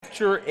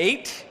chapter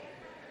 8.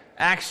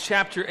 Acts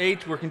chapter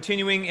 8. We're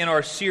continuing in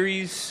our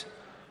series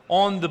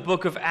on the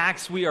book of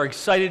Acts. We are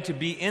excited to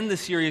be in the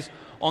series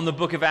on the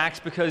book of Acts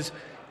because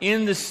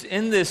in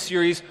this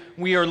series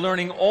we are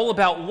learning all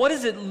about what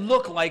does it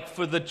look like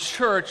for the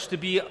church to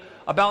be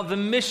about the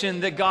mission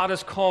that God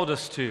has called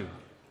us to.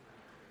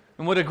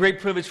 And what a great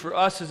privilege for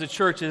us as a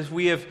church is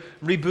we have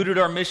rebooted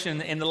our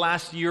mission in the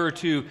last year or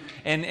two,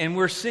 and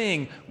we're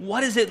seeing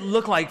what does it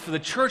look like for the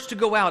church to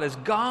go out as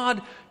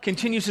God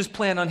continues His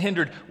plan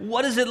unhindered.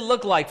 What does it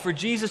look like for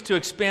Jesus to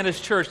expand His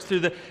church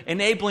through the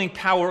enabling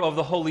power of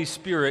the Holy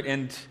Spirit?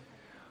 And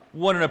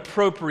what an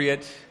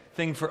appropriate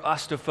thing for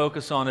us to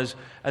focus on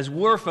as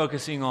we're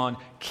focusing on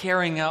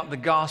carrying out the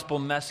gospel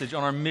message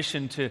on our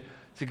mission to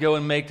go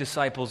and make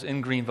disciples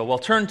in Greenville. Well,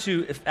 turn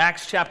to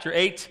Acts chapter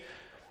 8.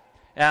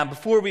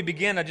 Before we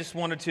begin, I just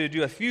wanted to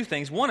do a few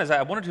things. One is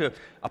I wanted to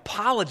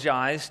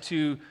apologize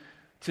to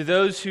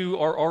those who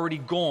are already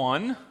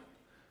gone.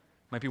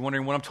 Might be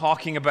wondering what I'm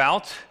talking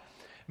about,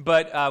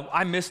 but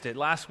I missed it.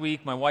 Last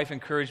week, my wife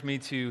encouraged me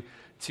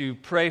to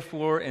pray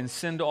for and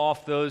send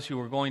off those who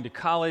were going to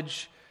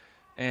college,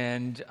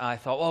 and I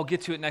thought, well, I'll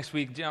get to it next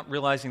week, not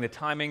realizing the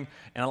timing,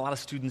 and a lot of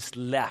students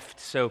left.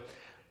 So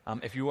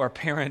if you are a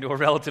parent or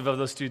relative of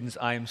those students,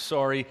 I am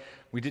sorry.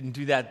 We didn't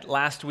do that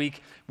last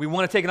week. We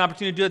want to take an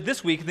opportunity to do it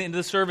this week at the end of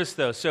the service,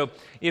 though. So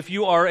if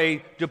you are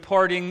a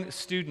departing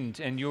student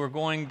and you are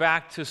going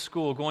back to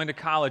school, going to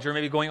college, or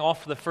maybe going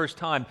off for the first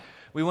time,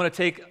 we want to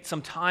take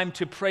some time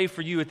to pray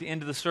for you at the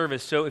end of the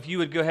service. So if you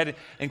would go ahead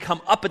and come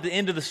up at the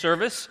end of the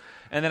service,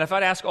 and then if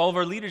I'd ask all of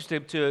our leaders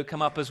to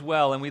come up as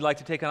well, and we'd like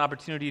to take an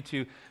opportunity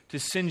to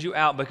send you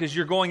out because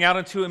you're going out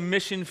into a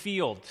mission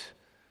field.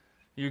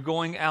 You're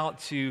going out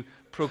to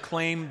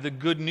proclaim the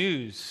good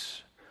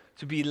news,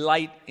 to be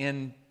light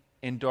in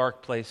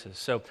dark places.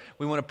 So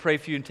we want to pray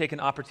for you and take an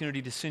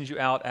opportunity to send you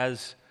out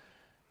as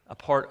a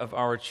part of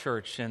our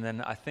church. And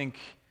then I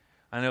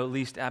know at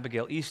least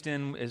Abigail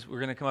Easton we're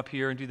going to come up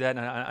here and do that.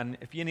 And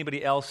if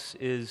anybody else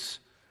is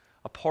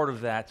a part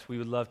of that, we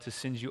would love to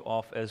send you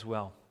off as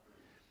well.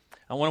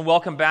 I want to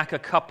welcome back a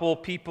couple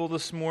people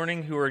this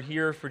morning who are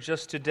here for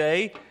just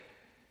today.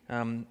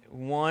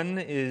 One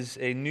is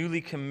a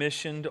newly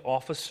commissioned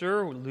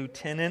officer,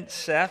 Lieutenant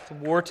Seth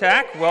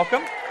Wartak.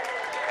 Welcome.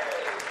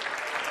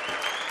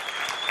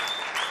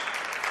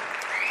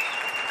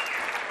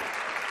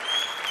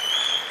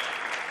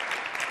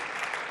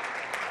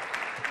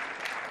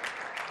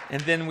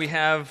 And then we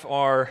have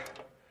our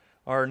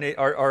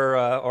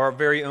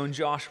very own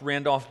Josh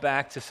Randolph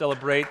back to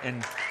celebrate,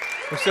 and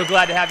we're so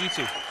glad to have you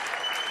too.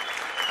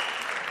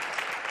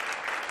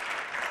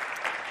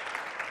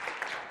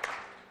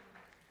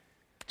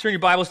 Turn your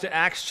Bibles to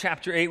Acts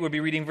chapter 8. We'll be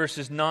reading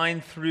verses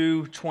 9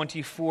 through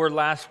 24.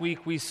 Last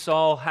week we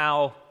saw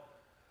how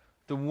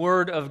the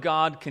Word of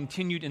God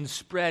continued and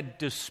spread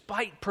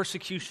despite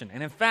persecution.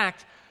 And in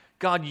fact,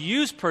 God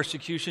used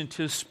persecution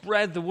to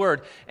spread the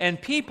Word. And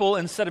people,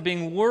 instead of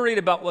being worried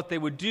about what they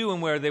would do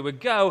and where they would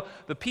go,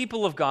 the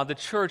people of God, the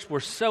church, were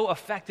so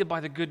affected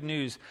by the good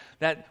news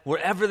that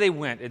wherever they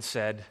went, it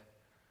said,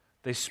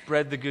 they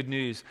spread the good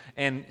news.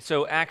 And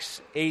so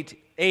Acts 8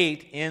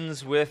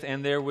 ends with,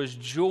 and there was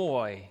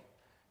joy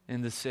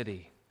in the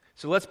city.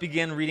 So let's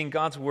begin reading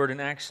God's Word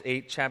in Acts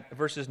 8,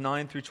 verses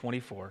 9 through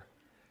 24.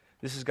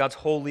 This is God's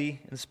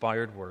holy,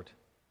 inspired Word.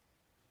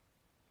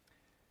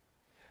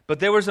 But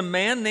there was a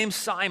man named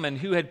Simon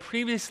who had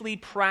previously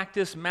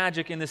practiced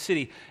magic in the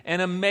city and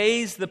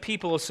amazed the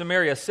people of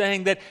Samaria,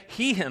 saying that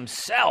he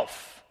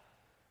himself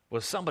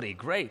was somebody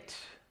great.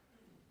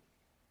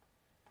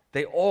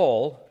 They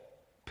all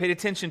paid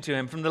attention to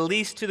him, from the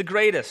least to the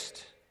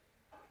greatest,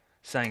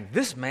 saying,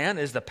 "This man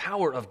is the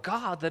power of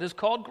God that is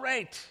called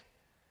great."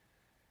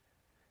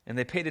 And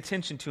they paid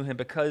attention to him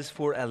because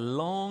for a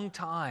long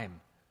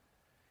time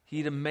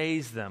he'd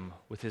amazed them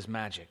with his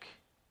magic.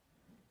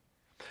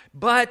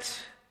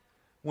 But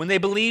when they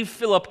believed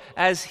Philip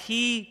as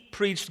he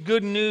preached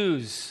good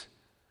news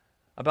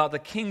about the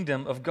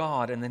kingdom of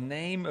God and the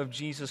name of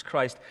Jesus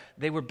Christ,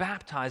 they were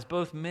baptized,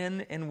 both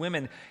men and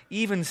women.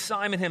 Even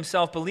Simon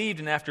himself believed,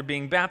 and after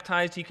being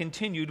baptized, he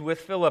continued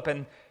with Philip,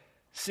 and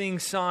seeing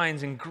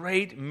signs and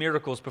great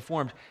miracles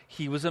performed,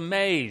 he was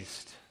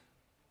amazed.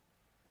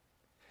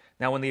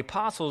 Now when the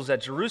apostles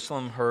at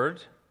Jerusalem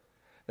heard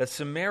that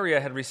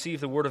Samaria had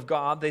received the word of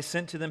God, they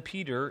sent to them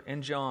Peter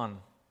and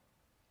John,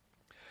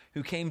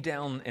 who came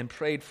down and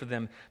prayed for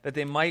them that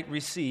they might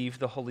receive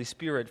the Holy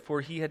Spirit, for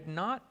he had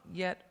not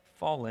yet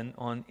fallen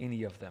on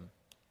any of them,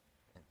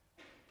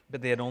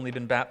 but they had only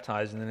been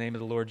baptized in the name of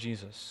the Lord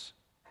Jesus.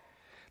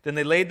 Then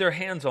they laid their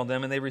hands on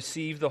them, and they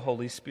received the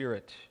Holy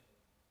Spirit.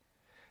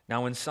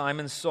 Now when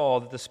Simon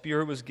saw that the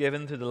Spirit was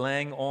given through the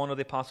laying on of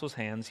the apostles'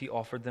 hands, he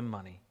offered them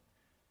money,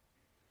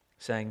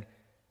 saying,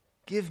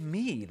 "Give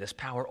me this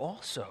power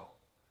also,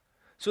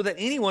 so that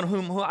anyone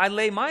whom I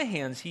lay my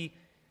hands, he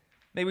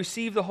may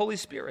receive the Holy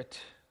Spirit."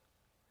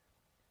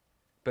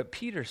 But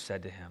Peter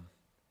said to him,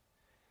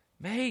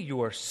 "May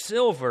your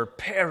silver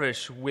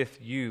perish with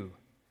you,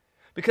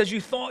 because you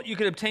thought you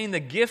could obtain the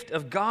gift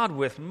of God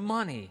with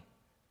money.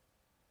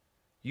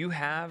 You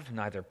have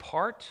neither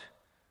part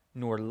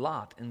nor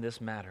lot in this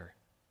matter,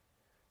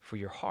 for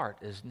your heart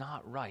is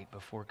not right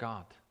before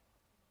God.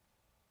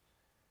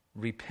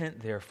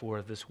 Repent, therefore,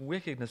 of this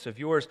wickedness of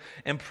yours,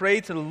 and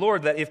pray to the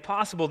Lord that, if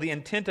possible, the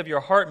intent of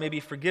your heart may be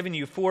forgiven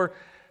you. For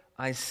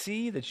I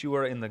see that you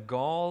are in the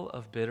gall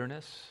of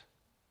bitterness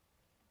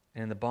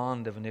and in the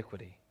bond of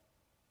iniquity.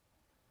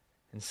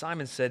 And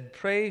Simon said,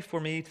 Pray for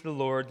me to the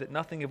Lord, that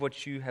nothing of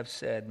what you have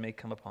said may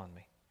come upon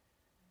me.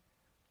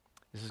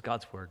 This is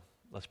God's word.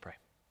 Let's pray.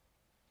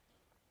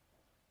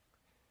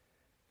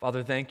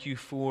 Father, thank you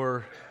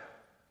for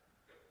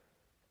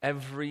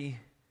every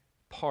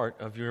part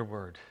of your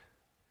word.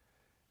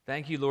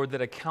 Thank you, Lord,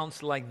 that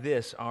accounts like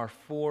this are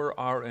for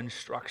our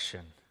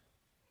instruction,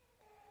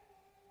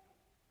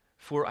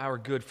 for our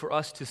good, for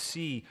us to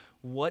see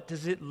what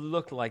does it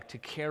look like to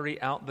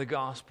carry out the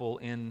gospel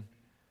in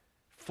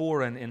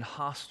foreign and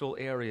hostile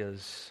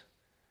areas.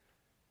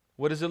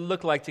 What does it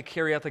look like to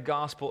carry out the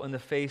gospel in the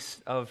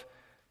face of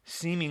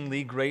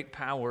seemingly great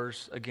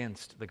powers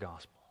against the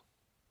gospel?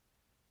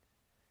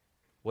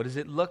 What does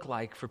it look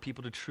like for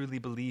people to truly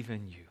believe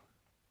in you?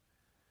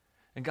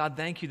 And God,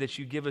 thank you that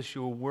you give us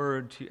your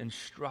word to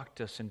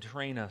instruct us and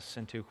train us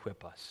and to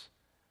equip us.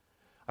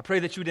 I pray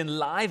that you would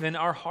enliven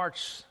our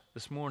hearts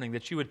this morning,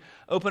 that you would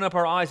open up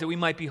our eyes that we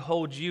might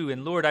behold you.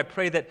 And Lord, I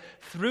pray that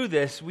through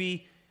this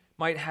we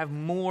might have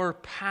more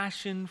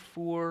passion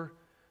for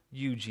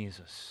you,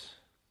 Jesus.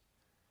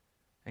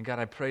 And God,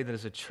 I pray that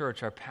as a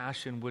church, our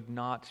passion would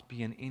not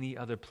be in any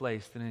other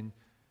place than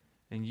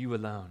in you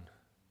alone.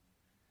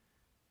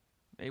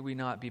 May we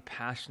not be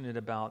passionate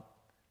about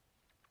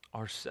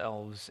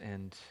ourselves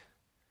and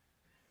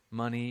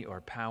money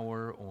or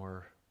power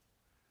or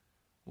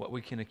what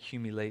we can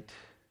accumulate.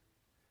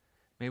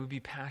 May we be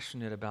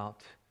passionate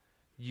about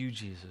you,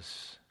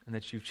 Jesus, and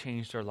that you've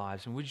changed our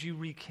lives. And would you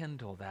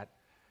rekindle that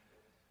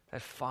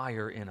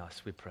fire in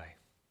us, we pray.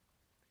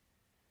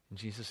 In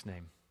Jesus'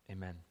 name,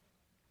 amen.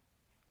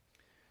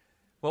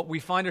 Well, we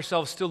find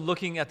ourselves still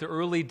looking at the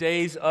early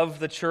days of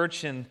the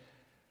church, and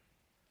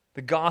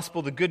the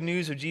gospel, the good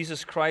news of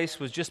Jesus Christ,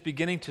 was just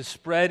beginning to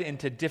spread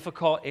into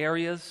difficult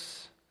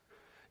areas.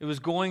 It was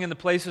going in the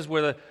places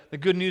where the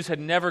good news had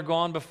never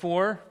gone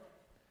before.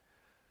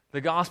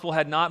 The gospel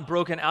had not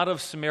broken out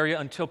of Samaria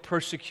until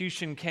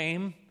persecution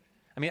came.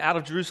 Out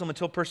of Jerusalem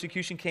until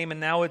persecution came, and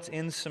now it's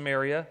in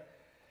Samaria.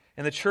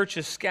 And the church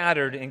is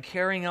scattered in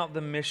carrying out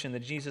the mission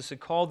that Jesus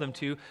had called them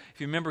to. If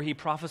you remember, he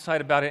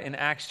prophesied about it in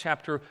Acts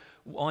chapter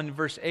 1,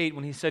 verse 8,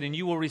 when he said, And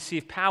you will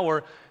receive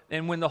power,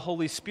 and when the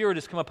Holy Spirit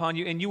has come upon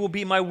you, and you will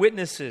be my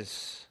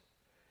witnesses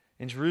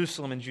in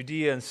Jerusalem and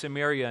Judea and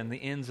Samaria and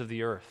the ends of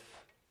the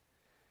earth.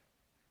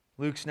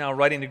 Luke's now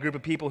writing to a group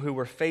of people who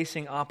were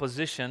facing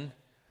opposition.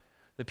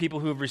 The people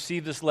who have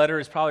received this letter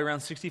is probably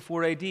around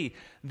 64 AD.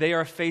 They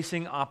are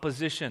facing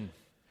opposition.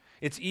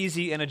 It's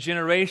easy in a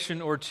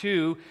generation or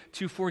two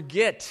to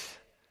forget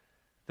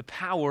the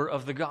power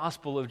of the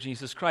gospel of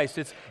Jesus Christ.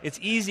 It's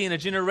easy in a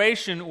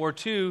generation or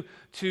two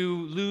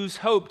to lose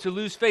hope, to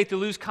lose faith, to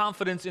lose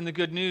confidence in the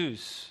good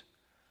news.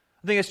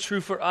 I think it's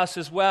true for us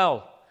as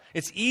well.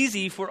 It's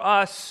easy for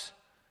us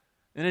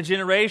in a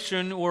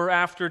generation or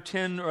after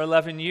 10 or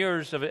 11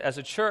 years of it as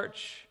a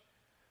church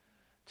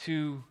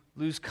to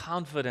lose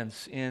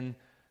confidence in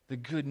the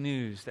good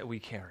news that we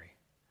carry.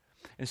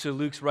 And so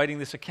Luke's writing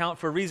this account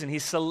for a reason. He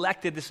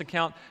selected this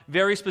account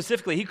very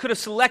specifically. He could have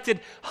selected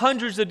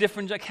hundreds of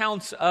different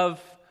accounts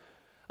of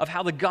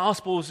how the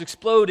gospel was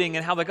exploding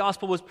and how the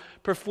gospel was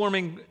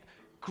performing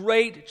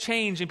great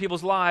change in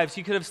people's lives.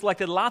 He could have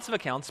selected lots of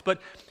accounts,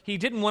 but he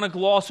didn't want to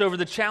gloss over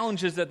the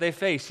challenges that they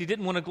faced. He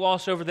didn't want to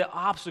gloss over the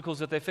obstacles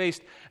that they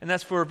faced, and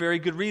that's for a very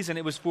good reason.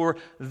 It was for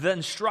the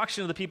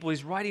instruction of the people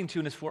he's writing to,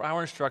 and it's for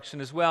our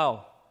instruction as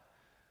well.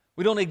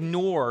 We don't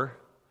ignore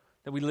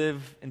that we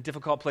live in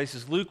difficult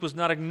places. Luke was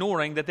not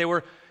ignoring that they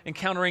were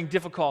encountering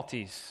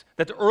difficulties,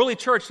 that the early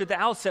church at the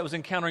outset was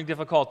encountering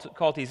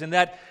difficulties, and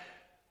that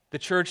the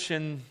church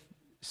in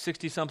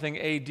 60-something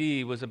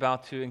AD was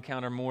about to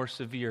encounter more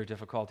severe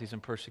difficulties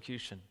and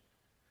persecution.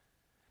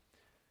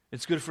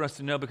 It's good for us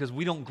to know because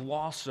we don't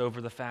gloss over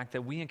the fact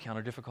that we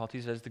encounter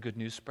difficulties as the good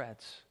news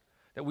spreads,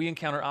 that we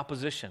encounter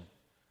opposition,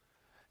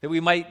 that we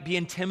might be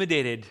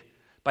intimidated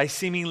by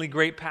seemingly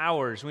great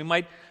powers. We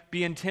might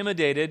be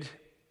intimidated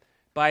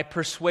by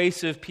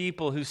persuasive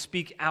people who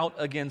speak out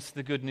against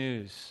the good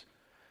news.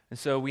 And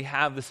so we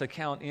have this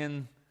account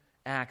in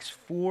Acts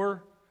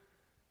for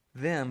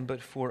them,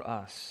 but for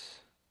us.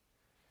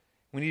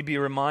 We need to be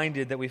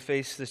reminded that we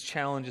face this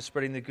challenge of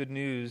spreading the good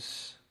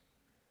news,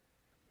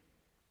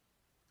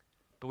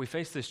 but we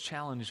face this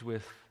challenge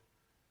with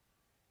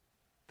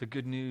the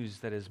good news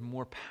that is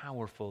more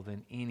powerful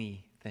than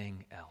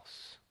anything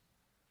else.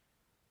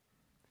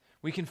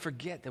 We can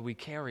forget that we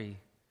carry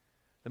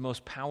the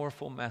most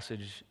powerful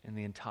message in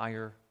the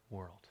entire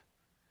world.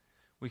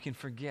 We can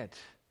forget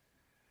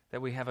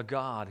that we have a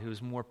God who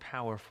is more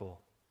powerful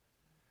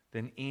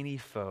than any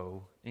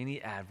foe,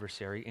 any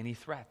adversary, any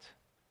threat.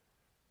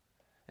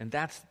 And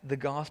that's the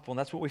gospel, and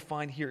that's what we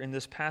find here in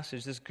this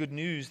passage, this good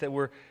news that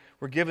we're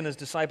we're given as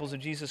disciples of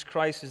Jesus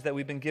Christ is that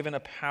we've been given a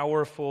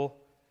powerful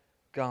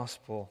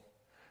gospel,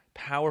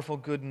 powerful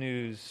good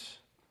news.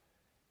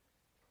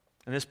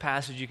 In this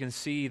passage, you can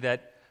see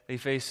that they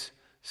face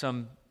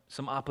some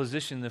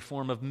opposition in the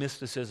form of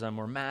mysticism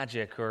or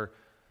magic or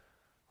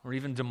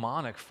even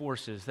demonic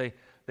forces.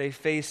 They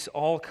face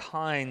all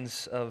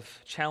kinds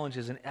of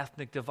challenges and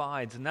ethnic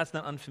divides, and that's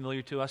not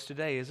unfamiliar to us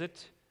today, is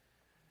it?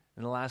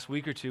 In the last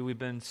week or two, we've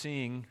been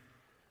seeing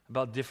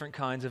about different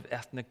kinds of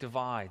ethnic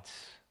divides.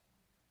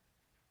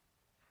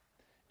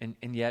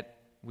 And yet,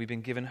 we've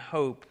been given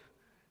hope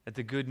that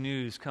the good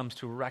news comes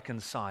to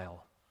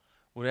reconcile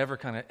whatever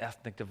kind of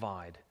ethnic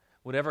divide,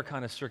 whatever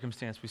kind of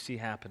circumstance we see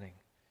happening.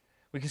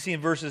 We can see in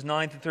verses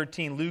 9 to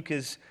 13, Luke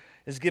is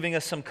giving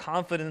us some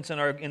confidence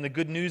in the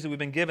good news that we've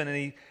been given,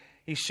 and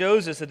he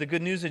shows us that the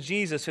good news of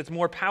Jesus is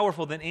more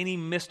powerful than any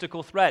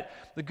mystical threat.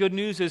 The good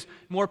news is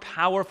more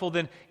powerful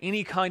than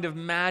any kind of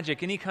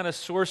magic, any kind of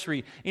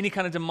sorcery, any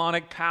kind of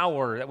demonic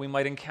power that we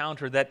might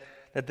encounter, that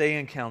they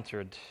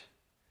encountered.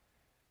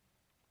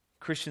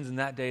 Christians in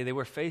that day, they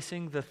were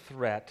facing the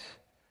threat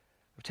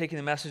of taking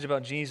the message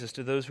about Jesus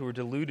to those who were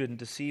deluded and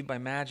deceived by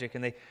magic,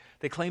 and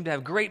they claimed to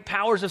have great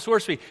powers of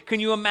sorcery. Can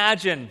you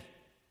imagine?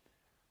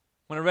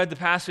 When I read the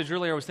passage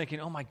earlier, I was thinking,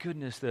 oh my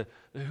goodness, the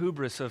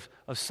hubris of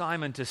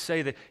Simon to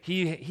say that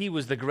he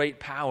was the great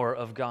power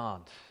of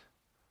God.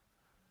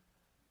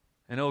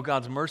 And oh,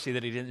 God's mercy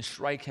that he didn't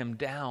strike him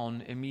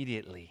down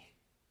immediately.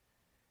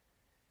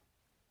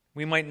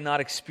 We might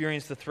not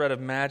experience the threat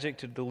of magic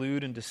to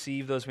delude and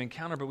deceive those we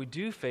encounter, but we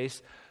do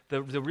face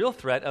the real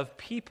threat of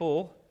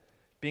people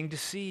being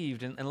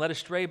deceived and led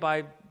astray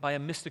by a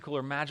mystical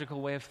or magical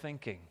way of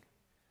thinking.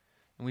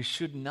 And we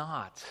should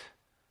not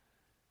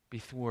be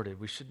thwarted.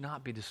 We should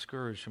not be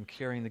discouraged from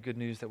carrying the good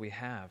news that we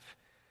have,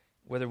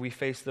 whether we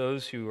face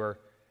those who are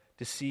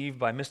deceived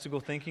by mystical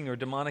thinking or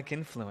demonic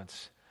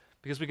influence,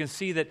 because we can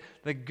see that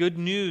the good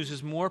news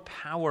is more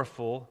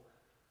powerful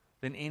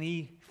than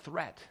any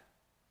threat.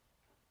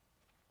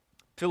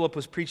 Philip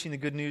was preaching the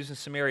good news in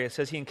Samaria. It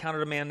says he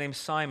encountered a man named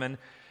Simon,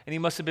 and he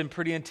must have been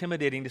pretty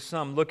intimidating to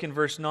some. Look in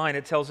verse 9.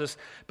 It tells us,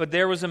 "But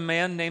there was a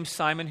man named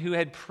Simon who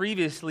had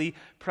previously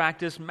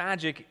practiced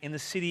magic in the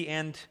city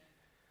and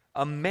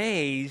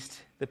amazed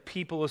the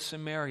people of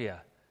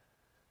Samaria,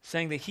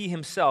 saying that he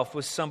himself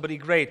was somebody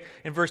great."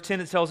 In verse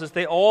 10 it tells us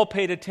they all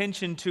paid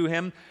attention to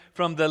him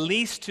from the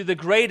least to the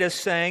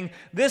greatest, saying,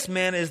 "This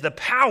man is the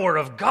power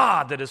of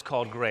God that is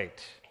called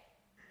great."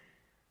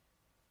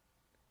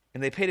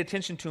 And they paid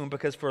attention to him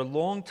because for a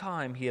long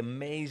time he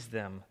amazed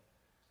them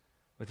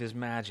with his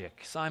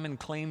magic. Simon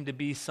claimed to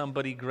be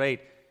somebody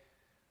great.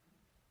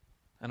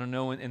 I don't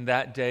know in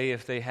that day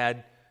if they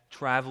had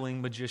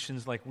traveling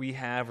magicians like we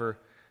have, or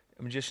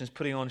magicians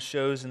putting on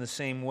shows in the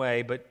same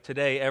way, but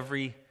today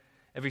every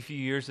few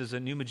years there's a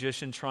new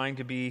magician trying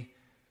to be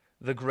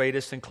the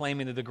greatest and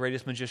claiming they're the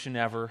greatest magician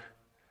ever.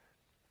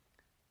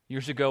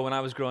 Years ago when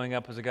I was growing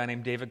up was a guy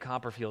named David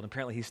Copperfield.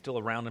 Apparently he's still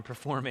around and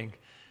performing.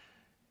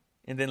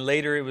 And then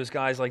later it was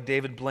guys like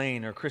David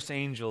Blaine or Chris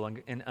Angel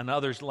and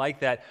others like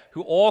that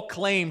who all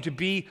claim to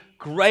be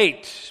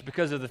great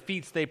because of the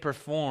feats they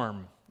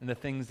perform and the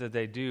things that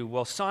they do.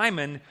 Well,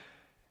 Simon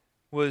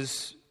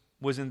was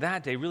in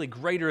that day really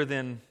greater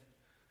than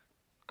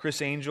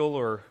Chris Angel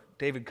or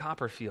David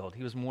Copperfield.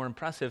 He was more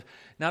impressive.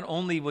 Not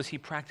only was he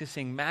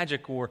practicing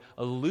magic or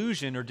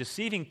illusion or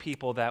deceiving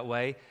people that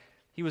way,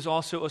 he was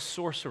also a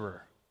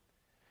sorcerer.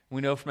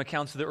 We know from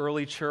accounts of the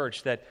early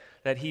church that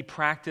he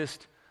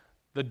practiced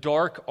the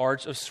dark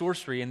arts of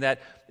sorcery, and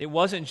that it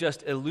wasn't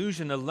just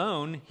illusion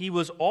alone, he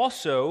was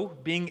also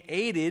being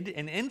aided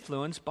and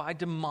influenced by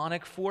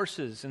demonic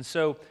forces. And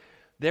so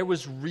there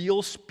was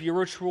real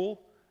spiritual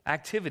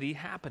activity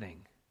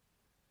happening.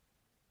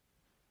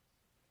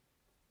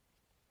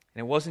 And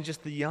it wasn't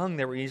just the young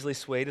that were easily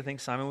swayed to think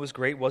Simon was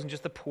great. It wasn't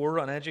just the poor,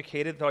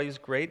 uneducated thought he was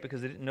great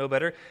because they didn't know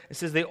better. It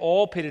says they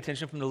all paid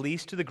attention from the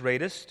least to the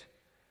greatest,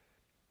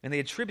 and they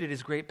attributed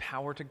his great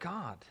power to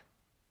God.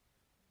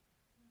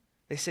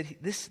 They said,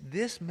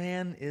 this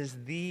man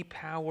is the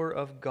power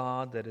of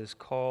God that is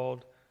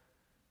called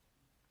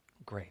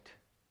great.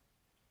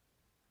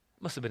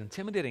 It must have been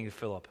intimidating to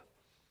Philip.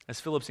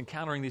 As Philip's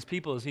encountering these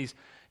people,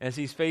 as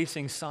he's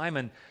facing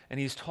Simon and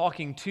he's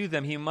talking to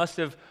them, he must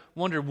have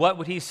wondered, what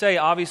would he say?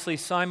 Obviously,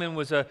 Simon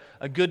was a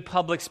good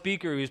public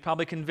speaker. He was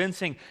probably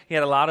convincing. He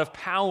had a lot of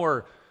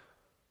power.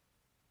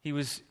 He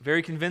was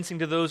very convincing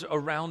to those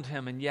around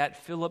him, and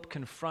yet Philip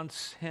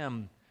confronts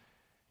him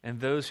and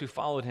those who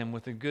followed him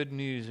with the good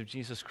news of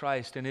Jesus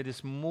Christ, and it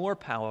is more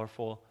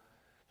powerful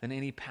than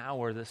any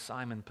power that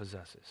Simon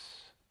possesses.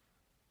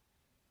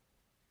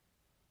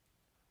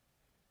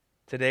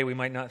 Today we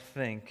might not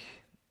think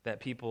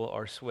that people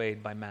are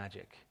swayed by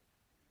magic.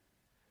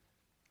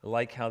 I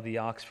like how the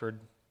Oxford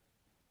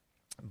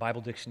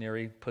Bible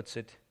Dictionary puts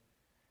it.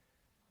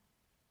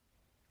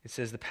 It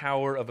says the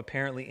power of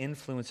apparently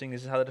influencing,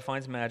 this is how it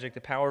defines magic,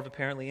 the power of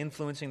apparently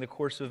influencing the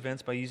course of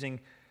events by using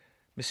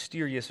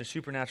mysterious or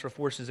supernatural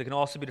forces. It can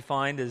also be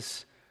defined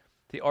as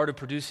the art of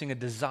producing a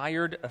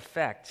desired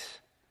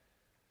effect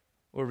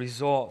or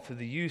result through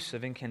the use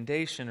of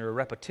incantation or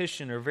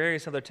repetition or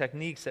various other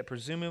techniques that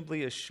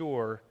presumably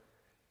assure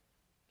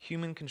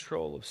human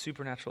control of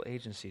supernatural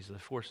agencies of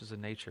the forces of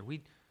nature.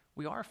 We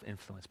are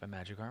influenced by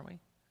magic, aren't we?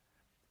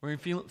 We're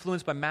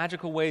influenced by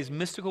magical ways,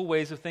 mystical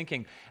ways of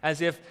thinking,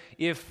 as if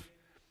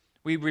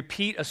we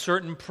repeat a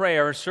certain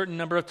prayer a certain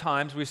number of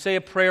times, we say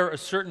a prayer a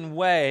certain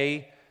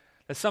way,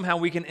 that somehow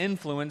we can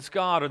influence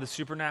God or the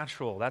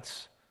supernatural.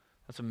 That's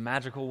a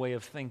magical way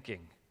of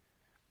thinking.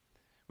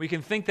 We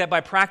can think that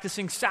by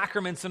practicing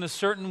sacraments in a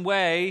certain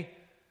way,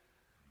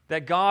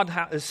 that God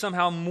is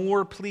somehow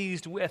more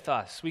pleased with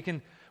us. We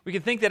can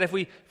think that if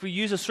we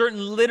use a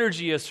certain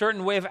liturgy, a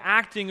certain way of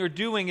acting or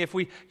doing, if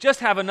we just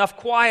have enough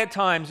quiet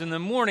times in the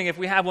morning, if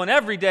we have one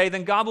every day,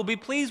 then God will be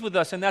pleased with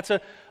us. And that's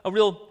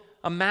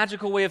a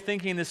magical way of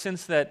thinking, in the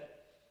sense that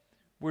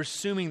we're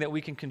assuming that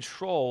we can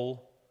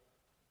control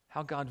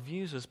how God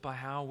views us by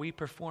how we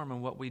perform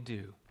and what we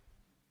do.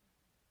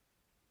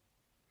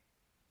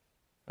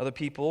 Other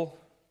people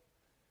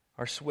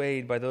are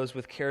swayed by those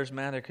with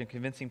charismatic and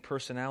convincing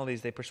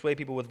personalities. They persuade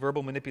people with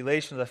verbal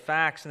manipulation of the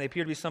facts, and they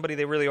appear to be somebody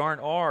they really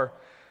are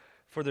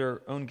for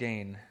their own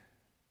gain.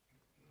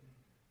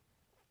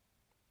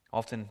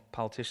 Often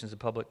politicians and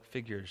public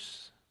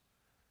figures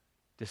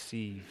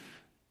deceive,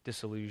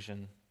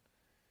 disillusion.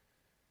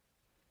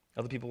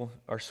 Other people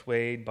are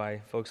swayed by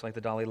folks like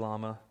the Dalai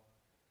Lama,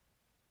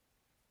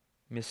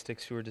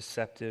 mystics who are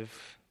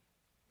deceptive.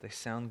 They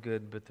sound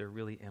good, but they're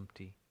really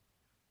empty.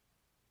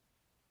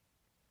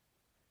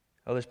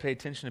 Others pay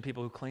attention to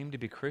people who claim to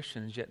be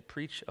Christians, yet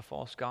preach a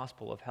false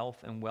gospel of health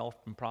and wealth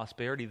and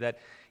prosperity, that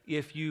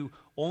if you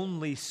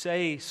only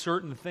say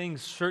certain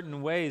things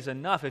certain ways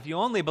enough, if you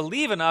only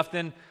believe enough,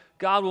 then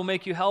God will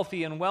make you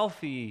healthy and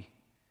wealthy.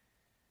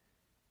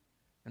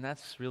 And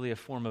that's really a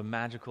form of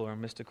magical or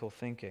mystical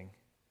thinking.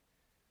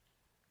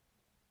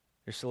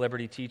 There's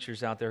celebrity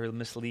teachers out there who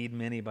mislead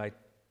many by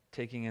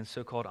taking in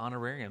so-called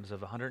honorariums of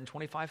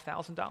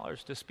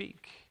 $125,000 to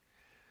speak.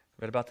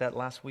 I read about that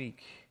last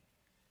week.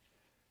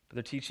 But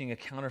they're teaching a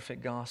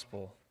counterfeit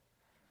gospel.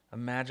 A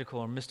magical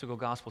or mystical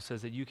gospel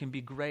says that you can be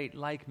great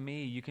like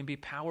me. You can be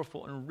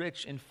powerful and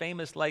rich and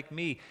famous like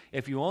me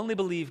if you only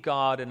believe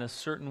God in a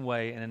certain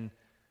way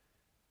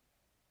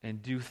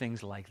and do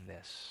things like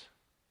this.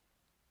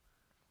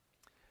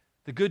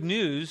 The good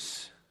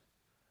news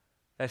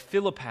that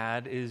Philip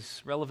had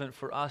is relevant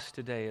for us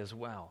today as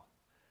well.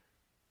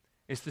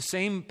 It's the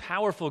same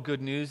powerful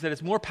good news that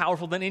is more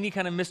powerful than any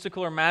kind of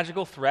mystical or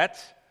magical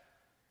threat.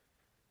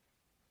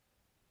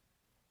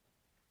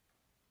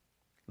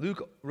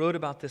 Luke wrote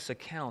about this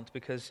account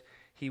because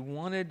he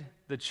wanted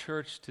the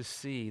church to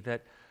see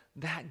that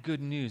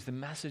good news, the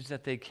message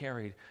that they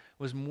carried,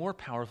 was more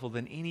powerful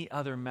than any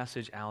other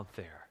message out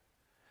there,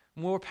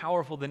 more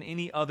powerful than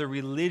any other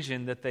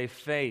religion that they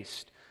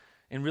faced.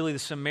 And really, the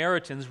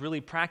Samaritans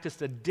really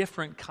practiced a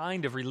different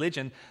kind of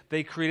religion.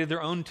 They created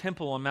their own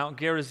temple on Mount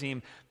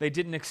Gerizim. They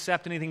didn't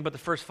accept anything but the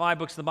first 5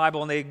 books of the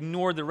Bible, and they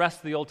ignored the rest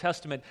of the Old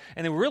Testament.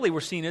 And they really were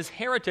seen as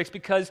heretics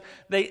because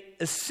they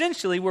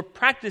essentially were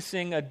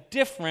practicing a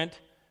different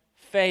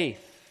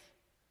faith.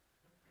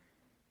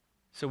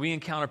 So we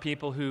encounter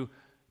people who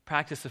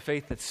practice a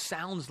faith that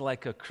sounds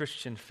like a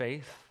Christian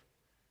faith,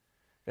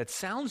 that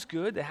sounds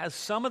good, that has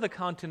some of the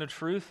content of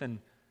truth, and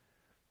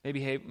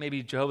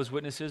maybe Jehovah's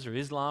Witnesses or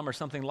Islam or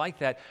something like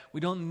that. We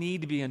don't need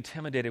to be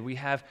intimidated. We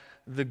have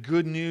the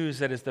good news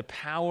that is the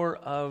power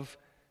of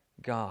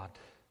God.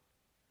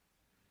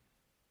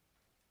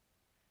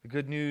 The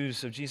good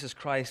news of Jesus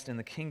Christ and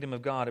the kingdom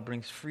of God, it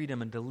brings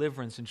freedom and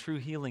deliverance and true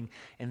healing.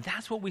 And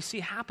that's what we see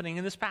happening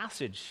in this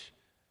passage.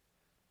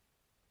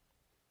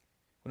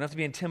 We don't have to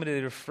be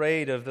intimidated or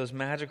afraid of those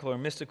magical or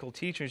mystical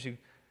teachers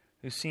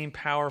who seem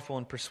powerful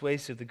and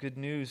persuasive. The good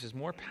news is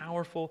more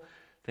powerful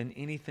than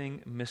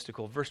anything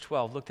mystical. Verse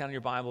 12, look down in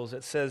your Bibles.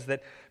 It says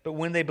that, but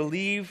when they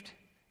believed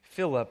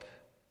Philip,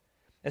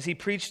 as he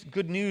preached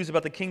good news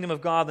about the kingdom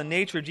of God, the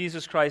nature of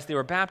Jesus Christ, they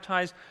were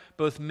baptized,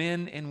 both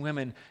men and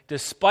women,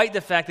 despite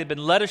the fact they'd been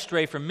led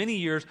astray for many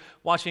years,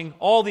 watching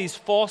all these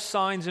false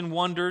signs and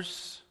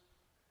wonders.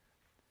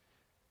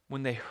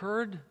 When they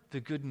heard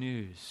the good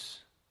news,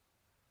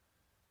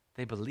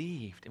 they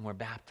believed and were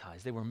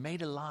baptized. They were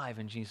made alive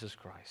in Jesus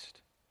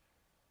Christ.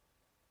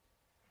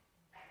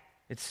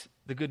 It's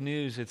the good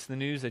news. It's the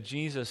news that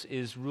Jesus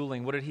is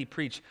ruling. What did he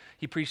preach?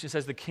 He preached, it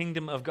says, the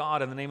kingdom of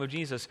God in the name of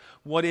Jesus.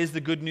 What is the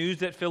good news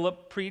that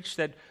Philip preached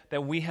that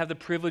we have the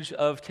privilege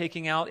of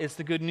taking out? It's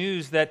the good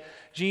news that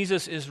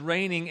Jesus is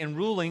reigning and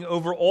ruling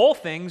over all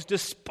things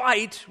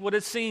despite what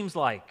it seems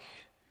like.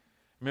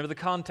 Remember the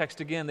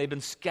context again. They've been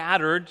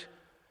scattered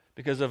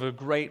because of a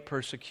great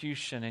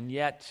persecution, and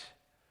yet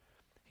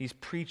he's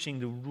preaching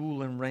the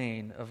rule and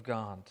reign of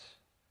God.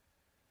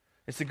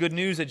 It's the good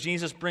news that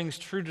Jesus brings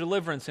true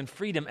deliverance and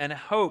freedom and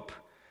hope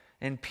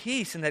and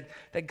peace, and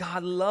that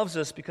God loves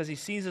us because he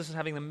sees us as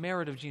having the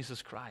merit of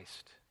Jesus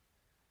Christ.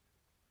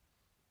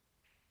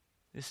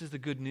 This is the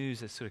good news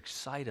that should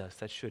excite us,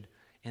 that should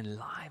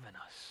enliven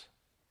us.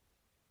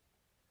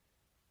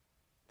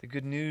 The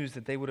good news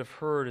that they would have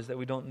heard is that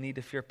we don't need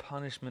to fear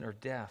punishment or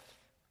death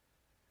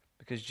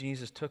because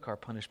Jesus took our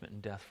punishment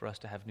and death for us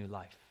to have new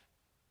life.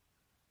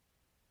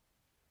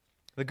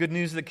 The good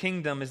news of the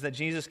kingdom is that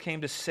Jesus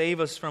came to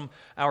save us from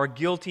our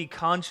guilty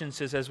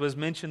consciences, as was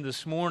mentioned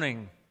this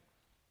morning.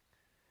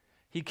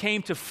 He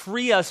came to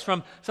free us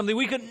from something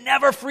we could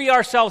never free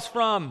ourselves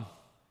from.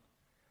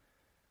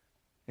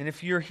 And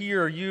if you're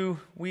here,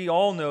 we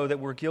all know that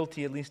we're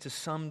guilty at least to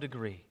some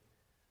degree.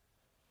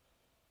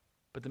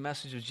 But the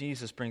message of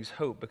Jesus brings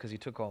hope because he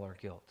took all our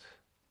guilt.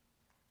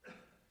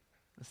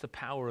 That's the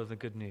power of the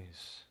good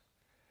news.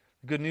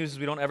 The good news is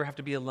we don't ever have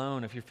to be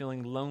alone if you're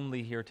feeling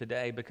lonely here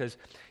today, because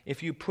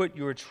if you put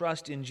your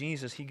trust in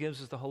Jesus, he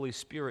gives us the Holy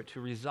Spirit to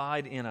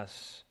reside in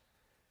us.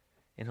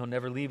 And he'll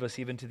never leave us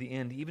even to the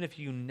end, even if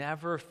you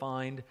never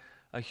find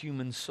a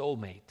human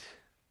soulmate,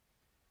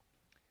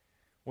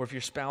 or if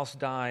your spouse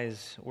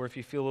dies, or if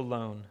you feel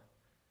alone.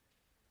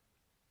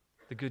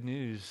 The good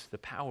news, the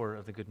power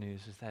of the good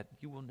news is that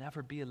you will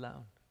never be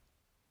alone.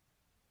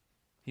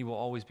 He will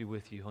always be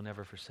with you. He'll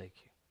never forsake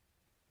you.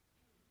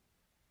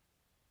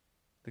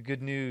 The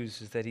good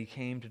news is that he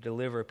came to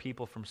deliver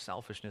people from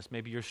selfishness.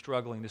 Maybe you're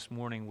struggling this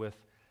morning with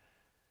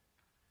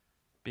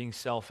being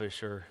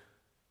selfish or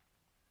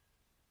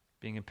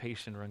being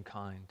impatient or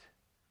unkind.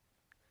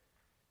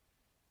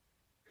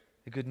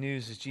 The good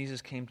news is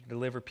Jesus came to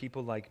deliver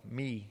people like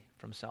me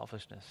from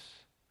selfishness,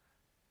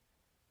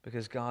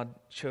 because God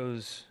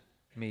chose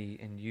me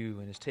and you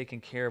and is taking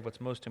care of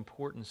what's most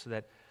important so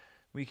that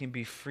we can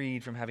be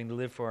freed from having to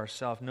live for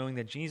ourselves, knowing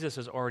that Jesus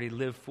has already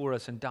lived for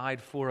us and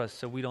died for us,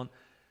 so we don't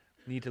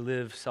need to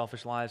live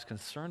selfish lives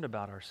concerned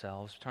about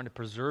ourselves, trying to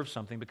preserve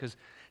something, because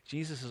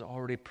Jesus has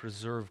already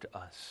preserved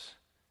us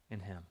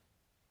in him.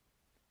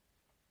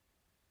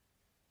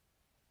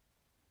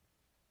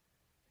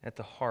 At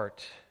the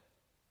heart,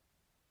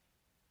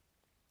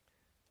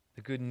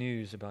 the good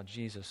news about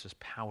Jesus is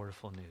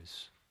powerful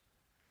news.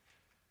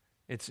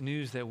 It's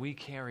news that we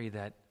carry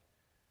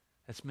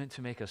that's meant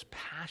to make us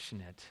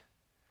passionate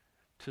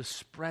to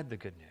spread the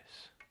good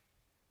news.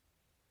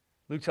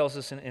 Luke tells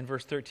us in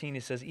verse 13, he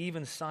says,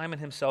 even Simon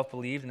himself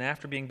believed, and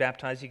after being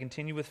baptized, he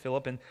continued with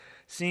Philip, and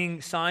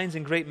seeing signs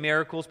and great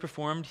miracles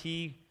performed,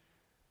 he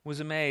was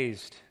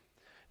amazed.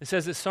 It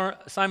says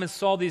that Simon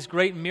saw these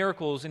great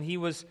miracles, and he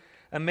was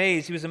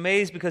amazed. He was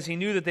amazed because he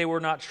knew that they were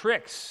not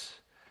tricks.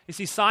 You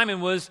see,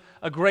 Simon was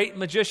a great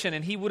magician,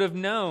 and he would have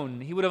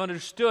known, he would have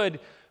understood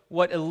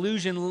what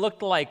illusion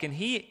looked like, and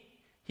he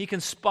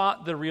can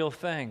spot the real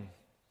thing.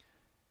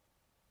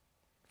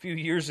 A few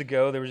years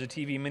ago, there was a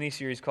TV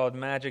miniseries called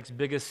Magic's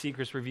Biggest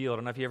Secrets Revealed. I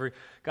don't know if you ever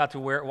got to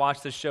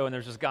watch this show, and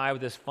there's this guy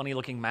with this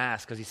funny-looking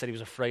mask because he said he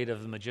was afraid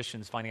of the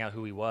magicians finding out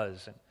who he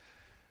was.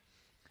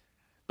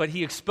 But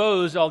he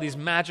exposed all these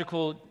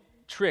magical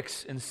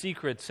tricks and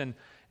secrets,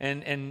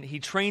 and he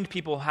trained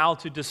people how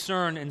to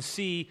discern and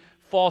see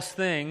false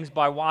things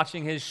by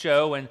watching his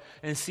show and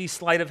see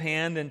sleight of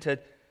hand and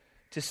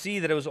to see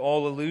that it was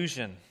all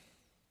illusion.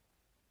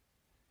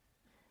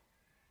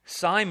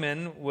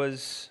 Simon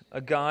was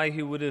a guy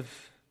who would have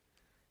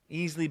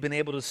easily been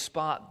able to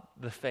spot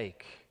the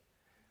fake.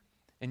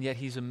 And yet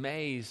he's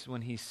amazed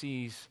when he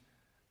sees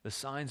the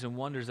signs and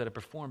wonders that are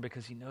performed,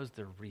 because he knows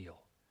they're real.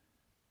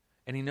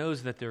 And he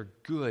knows that they're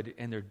good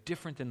and they're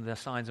different than the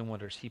signs and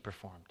wonders he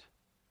performed.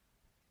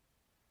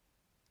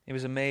 He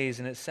was amazed,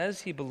 and it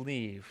says he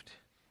believed,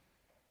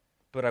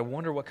 but I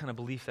wonder what kind of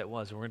belief that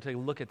was. And we're going to take a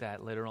look at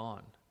that later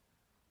on.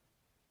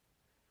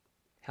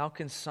 How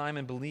can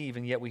Simon believe,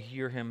 and yet we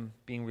hear him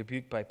being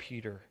rebuked by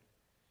Peter?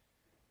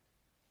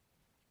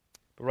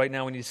 But right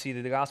now we need to see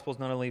that the gospel is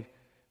not only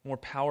more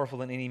powerful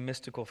than any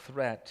mystical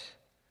threat,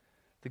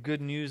 the good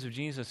news of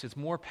Jesus, it's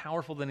more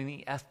powerful than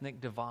any ethnic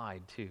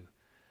divide too.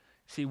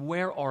 See,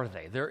 where are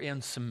they? They're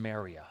in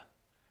Samaria.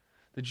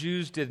 The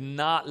Jews did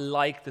not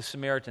like the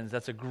Samaritans.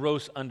 That's a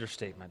gross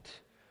understatement.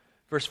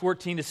 Verse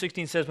 14 to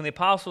 16 says, when the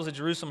apostles at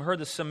Jerusalem heard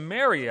that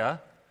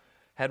Samaria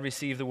had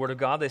received the word of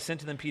God, they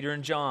sent to them Peter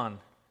and John.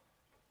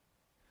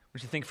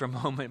 Would you think for a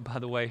moment, by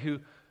the way,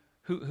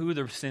 who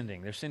they're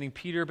sending? They're sending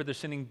Peter, but they're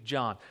sending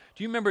John.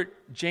 Do you remember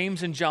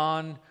James and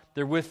John?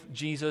 They're with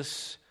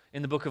Jesus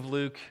in the book of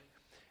Luke,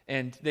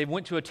 and they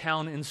went to a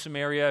town in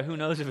Samaria. Who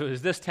knows if it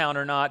was this town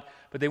or not,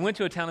 but they went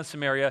to a town in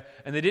Samaria,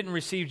 and they didn't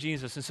receive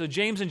Jesus. And so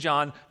James and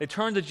John, they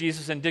turned to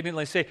Jesus and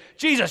indignantly say,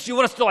 Jesus, you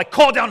want us to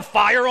call down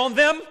fire on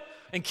them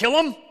and kill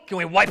them? Can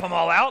we wipe them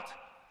all out?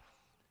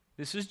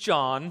 This is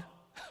John.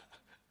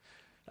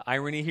 The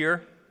irony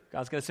here,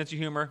 God's got a sense of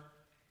humor.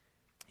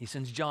 He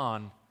sends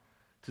John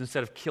to,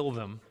 instead of kill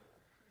them,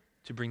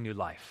 to bring new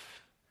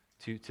life,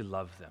 to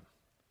love them.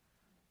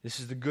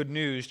 This is the good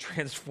news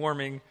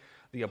transforming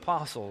the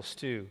apostles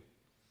too.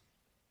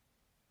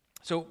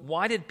 So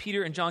why did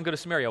Peter and John go to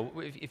Samaria?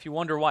 If you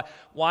wonder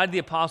why did the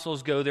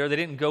apostles go there? They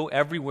didn't go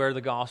everywhere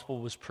the gospel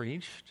was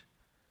preached.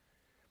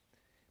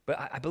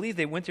 But I believe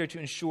they went there to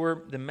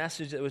ensure the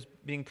message that was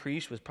being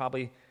preached was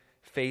probably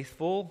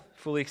faithful,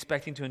 fully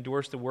expecting to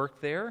endorse the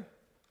work there.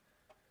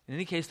 In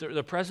any case,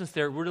 the presence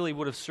there really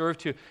would have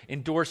served to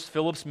endorse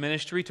Philip's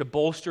ministry, to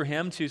bolster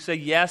him, to say,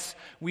 yes,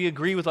 we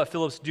agree with what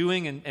Philip's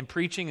doing and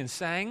preaching and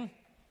saying.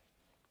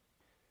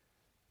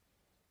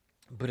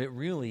 But it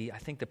really, I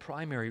think the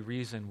primary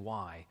reason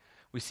why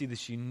we see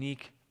this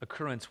unique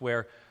occurrence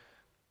where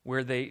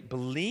they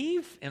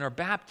believe and are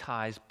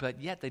baptized,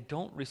 but yet they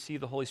don't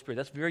receive the Holy Spirit.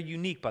 That's very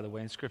unique, by the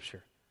way, in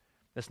Scripture.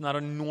 That's not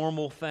a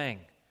normal thing.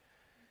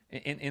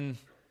 In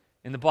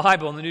the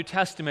Bible, in the New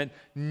Testament,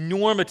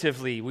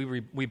 normatively,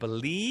 we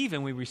believe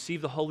and we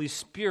receive the Holy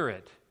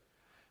Spirit.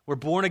 We're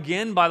born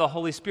again by the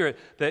Holy Spirit.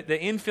 The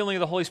infilling of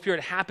the Holy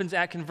Spirit happens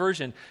at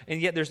conversion.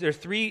 And yet there are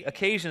three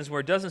occasions where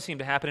it doesn't seem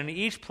to happen. And in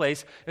each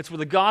place, it's where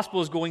the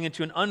gospel is going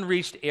into an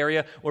unreached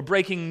area or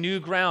breaking new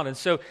ground. And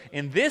so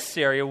in this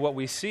area, what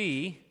we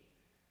see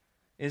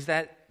is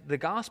that the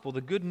gospel, the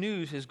good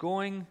news, is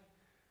going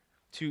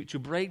to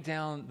break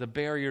down the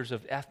barriers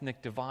of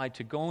ethnic divide,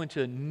 to go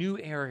into a new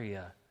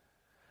area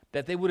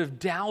that they would have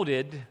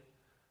doubted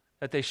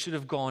that they should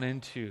have gone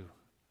into.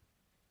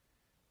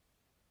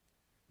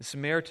 The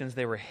Samaritans,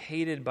 they were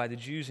hated by the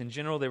Jews in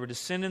general. They were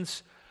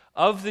descendants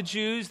of the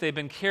Jews. They've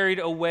been carried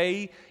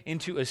away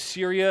into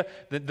Assyria,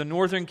 the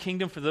northern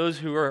kingdom. For those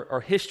who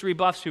are history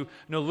buffs, who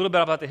know a little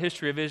bit about the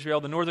history of Israel,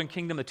 the northern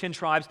kingdom, the 10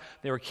 tribes,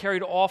 they were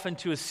carried off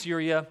into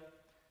Assyria.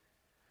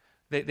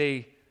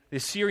 The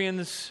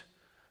Assyrians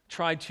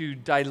tried to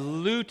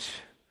dilute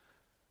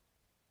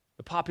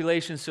the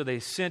population, so they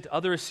sent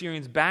other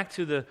Assyrians back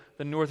to the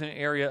northern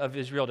area of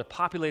Israel to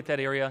populate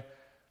that area.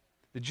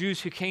 The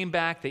Jews who came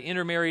back, they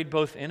intermarried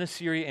both in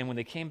Assyria and when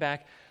they came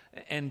back,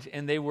 and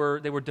they were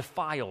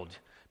defiled.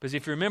 Because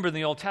if you remember in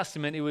the Old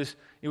Testament, it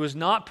was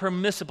not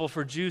permissible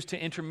for Jews to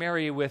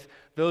intermarry with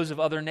those of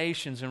other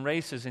nations and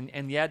races,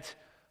 and yet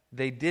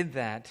they did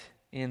that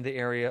in the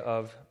area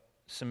of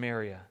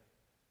Samaria.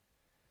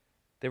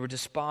 They were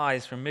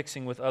despised for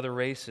mixing with other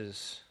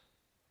races.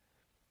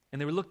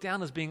 And they were looked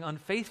down as being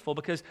unfaithful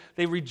because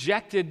they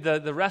rejected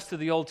the rest of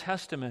the Old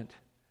Testament.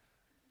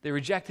 They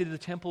rejected the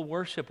temple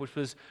worship, which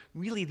was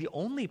really the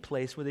only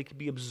place where they could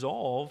be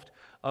absolved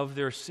of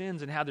their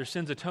sins and have their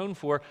sins atoned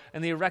for,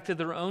 and they erected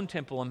their own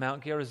temple on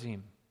Mount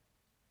Gerizim.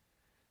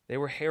 They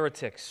were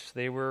heretics.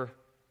 They were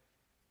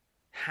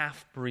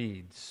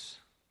half-breeds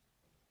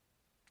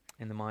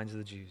in the minds of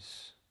the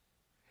Jews.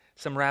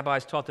 Some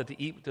rabbis taught that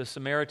to eat with the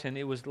Samaritan,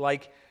 it was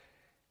like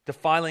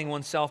defiling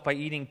oneself by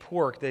eating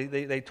pork.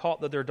 They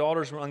taught that their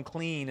daughters were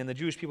unclean and the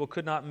Jewish people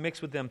could not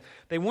mix with them.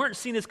 They weren't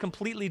seen as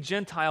completely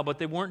Gentile, but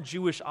they weren't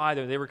Jewish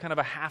either. They were kind of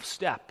a half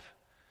step.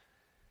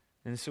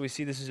 And so we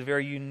see this is a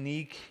very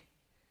unique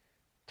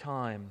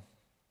time.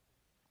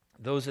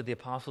 Those that the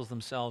apostles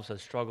themselves had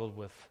struggled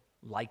with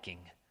liking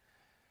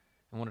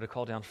and wanted to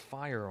call down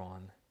fire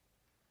on.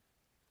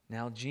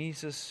 Now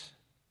Jesus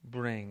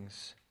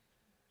brings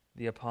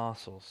the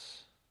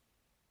apostles.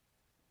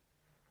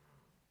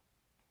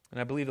 And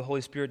I believe the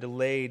Holy Spirit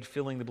delayed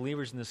filling the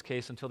believers in this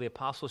case until the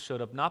apostles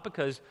showed up, not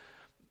because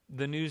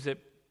the news that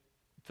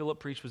Philip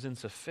preached was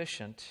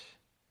insufficient,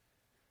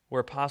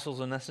 where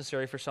apostles are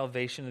necessary for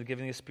salvation and the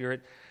giving of the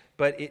Spirit,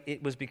 but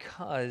it was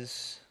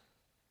because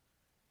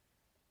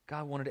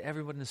God wanted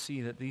everyone to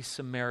see that these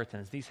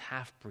Samaritans, these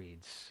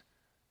half-breeds,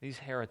 these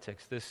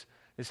heretics, this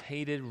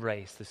hated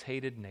race, this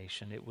hated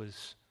nation, it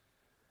was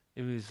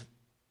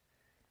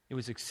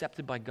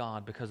accepted by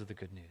God because of the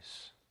good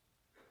news.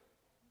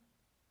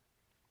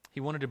 He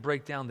wanted to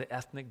break down the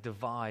ethnic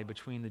divide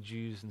between the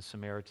Jews and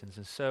Samaritans.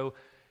 And so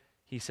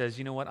he says,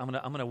 you know what, I'm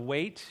going to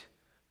wait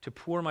to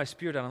pour my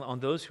Spirit out on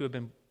those who have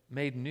been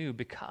made new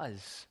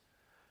because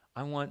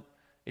I want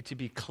it to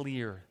be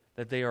clear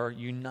that they are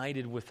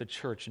united with the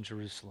church in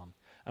Jerusalem.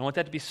 I want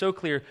that to be so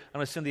clear, I'm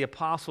going to send the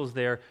apostles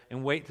there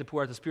and wait to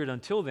pour out the Spirit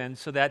until then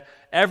so that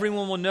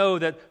everyone will know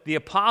that the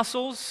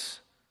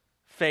apostles'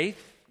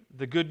 faith,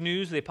 the good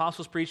news the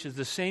apostles preach is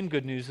the same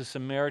good news the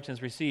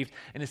Samaritans received,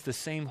 and it's the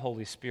same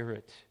Holy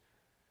Spirit.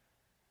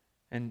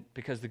 And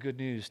because the good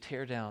news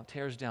tears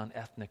down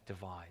ethnic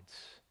divides.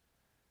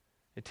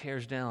 It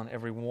tears down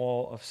every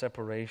wall of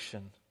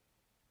separation.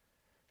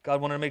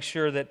 God wanted to make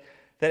sure that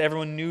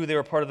everyone knew they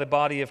were part of the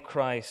body of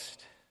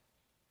Christ.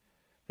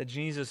 That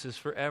Jesus is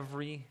for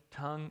every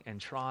tongue and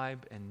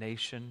tribe and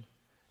nation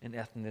and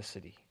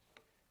ethnicity.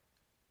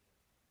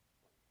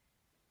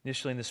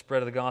 Initially in the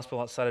spread of the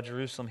gospel outside of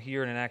Jerusalem,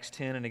 here and in Acts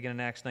 10 and again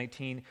in Acts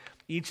 19,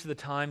 each of the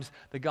times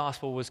the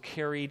gospel was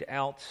carried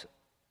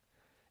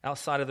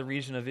outside of the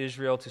region of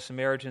Israel to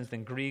Samaritans,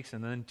 then Greeks,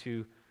 and then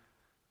to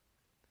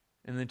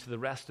the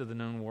rest of the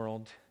known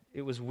world.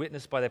 It was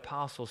witnessed by the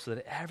apostles so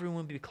that everyone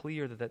would be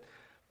clear that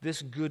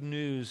this good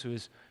news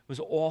was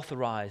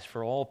authorized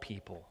for all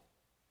people.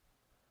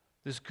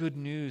 This good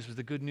news was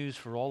the good news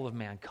for all of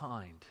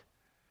mankind,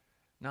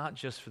 not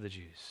just for the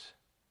Jews.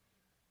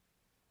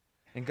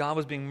 And God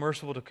was being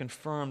merciful to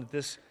confirm that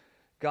this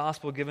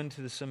gospel given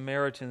to the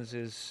Samaritans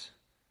is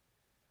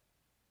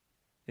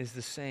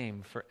the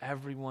same for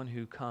everyone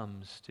who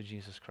comes to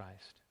Jesus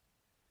Christ.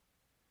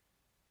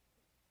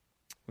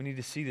 We need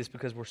to see this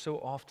because we're so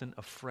often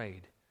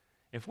afraid.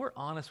 If we're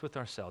honest with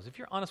ourselves, if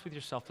you're honest with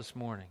yourself this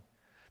morning,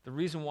 the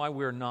reason why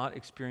we're not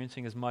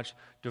experiencing as much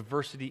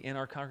diversity in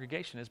our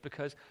congregation is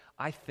because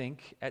I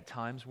think at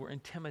times we're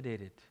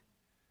intimidated.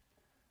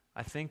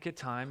 I think at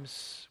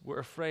times we're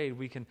afraid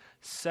we can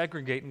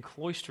segregate and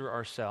cloister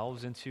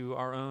ourselves into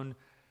our own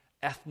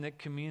ethnic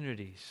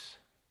communities.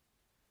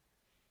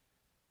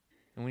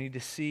 And we need to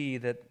see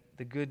that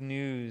the good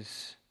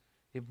news,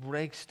 it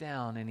breaks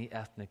down any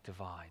ethnic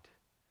divide.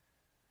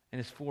 And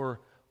it's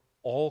for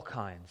all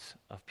kinds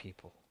of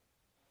people.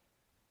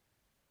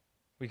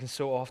 We can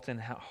so often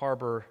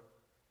harbor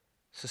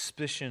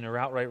suspicion or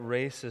outright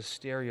racist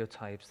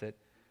stereotypes that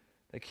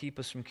keep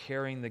us from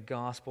carrying the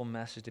gospel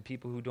message to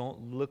people who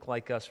don't look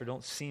like us or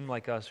don't seem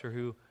like us, or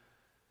who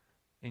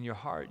in your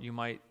heart you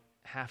might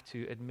have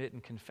to admit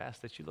and confess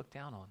that you look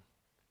down on.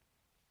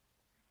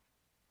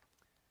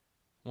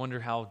 Wonder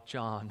how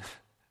John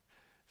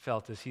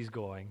felt as he's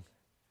going.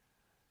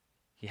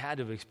 He had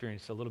to have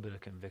experienced a little bit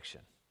of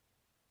conviction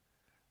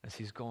as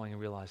he's going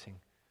and realizing,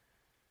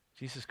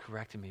 Jesus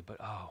corrected me, but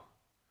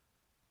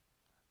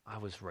I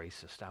was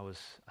racist. I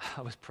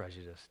was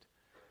prejudiced.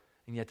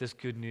 And yet this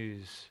good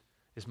news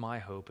is my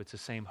hope. It's the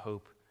same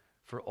hope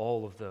for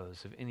all of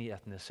those of any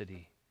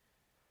ethnicity.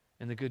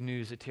 And the good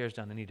news, it tears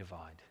down any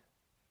divide.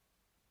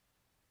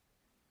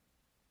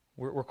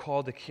 We're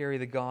called to carry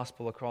the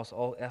gospel across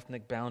all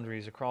ethnic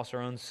boundaries, across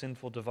our own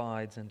sinful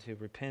divides, and to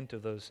repent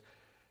of those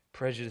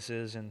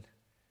prejudices and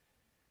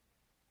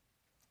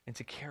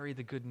to carry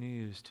the good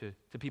news to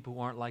people who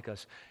aren't like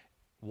us.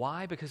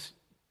 Why? Because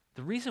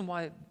the reason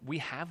why we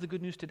have the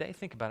good news today,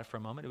 think about it for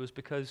a moment, it was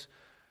because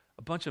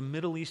a bunch of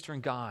Middle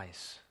Eastern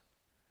guys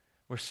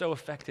were so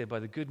affected by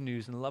the good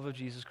news and the love of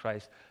Jesus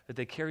Christ that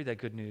they carried that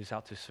good news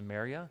out to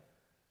Samaria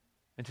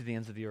and to the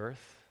ends of the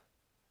earth.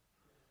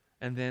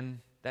 And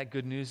then that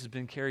good news has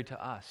been carried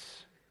to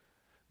us.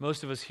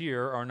 Most of us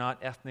here are not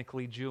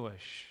ethnically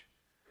Jewish.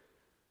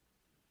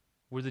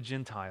 We're the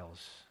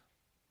Gentiles.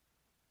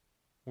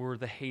 We're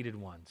the hated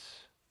ones.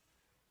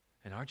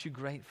 And aren't you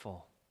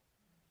grateful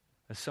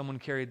that someone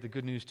carried the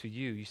good news to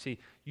you? You see,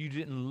 you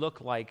didn't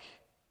look like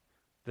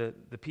the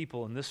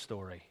people in this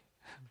story.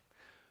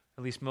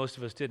 At least most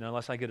of us didn't,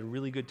 unless I get a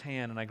really good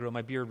tan and I grow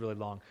my beard really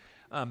long.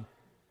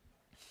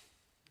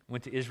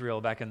 Went to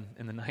Israel back in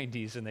the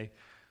 90s, and they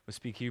would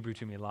speak Hebrew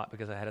to me a lot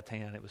because I had a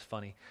tan. It was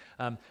funny.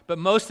 But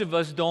most of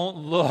us don't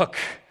look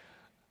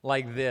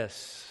like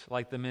this,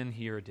 like the men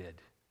here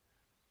did.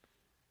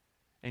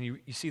 And you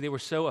see, they were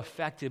so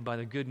affected by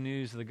the good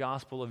news of the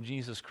gospel of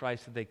Jesus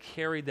Christ that they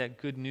carried that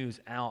good news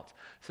out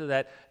so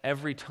that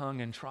every tongue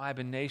and tribe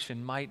and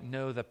nation might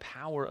know the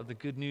power of the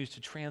good news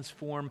to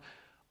transform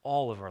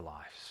all of our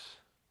lives.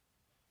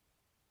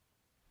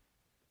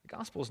 The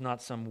gospel is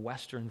not some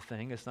Western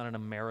thing. It's not an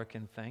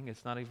American thing.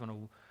 It's not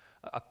even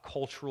a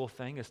cultural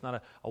thing. It's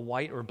not a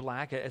white or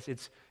black.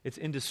 It's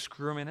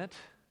indiscriminate.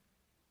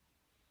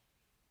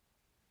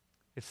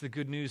 It's the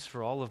good news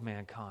for all of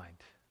mankind.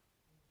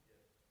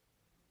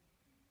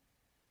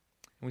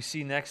 And we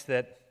see next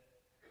that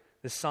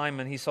this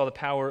Simon, he saw the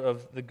power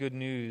of the good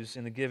news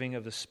in the giving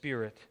of the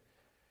Spirit,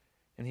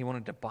 and he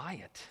wanted to buy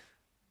it.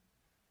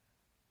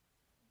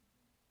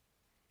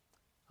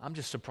 I'm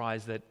just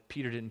surprised that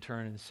Peter didn't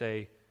turn and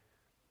say,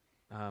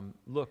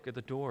 look at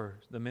the door,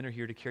 the men are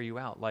here to carry you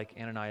out, like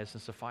Ananias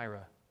and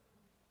Sapphira.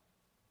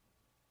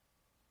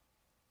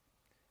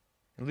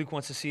 And Luke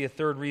wants to see a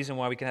third reason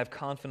why we can have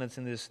confidence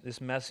in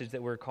this message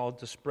that we're called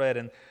to spread.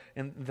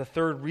 And the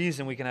third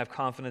reason we can have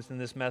confidence in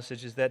this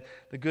message is that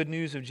the good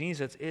news of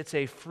Jesus, it's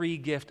a free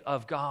gift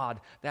of God.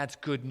 That's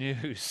good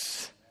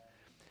news.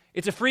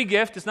 It's a free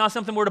gift. It's not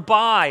something we're to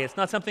buy. It's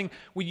not something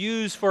we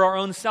use for our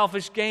own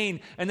selfish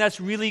gain. And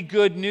that's really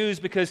good news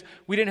because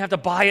we didn't have to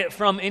buy it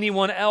from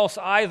anyone else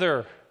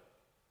either.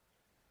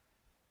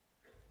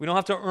 We don't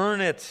have to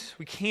earn it.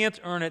 We can't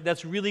earn it.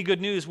 That's really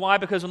good news. Why?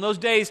 Because on those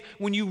days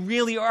when you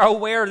really are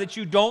aware that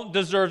you don't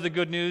deserve the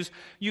good news,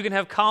 you can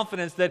have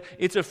confidence that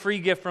it's a free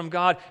gift from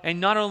God. And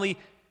not only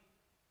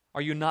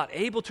are you not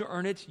able to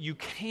earn it, you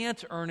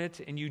can't earn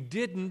it, and you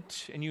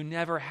didn't, and you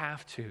never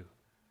have to.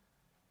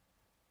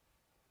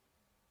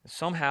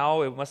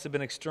 Somehow it must have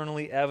been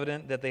externally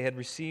evident that they had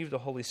received the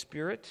Holy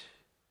Spirit.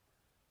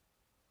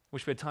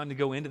 Wish we had time to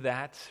go into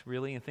that,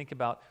 really, and think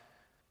about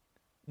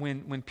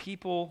when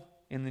people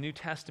in the New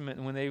Testament,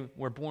 and when they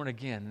were born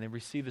again, and they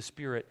received the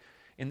Spirit,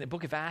 in the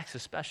book of Acts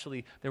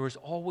especially, there was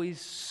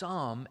always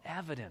some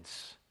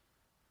evidence.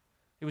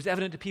 It was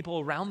evident to people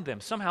around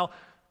them.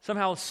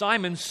 Somehow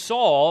Simon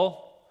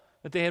saw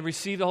that they had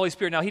received the Holy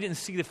Spirit. Now, he didn't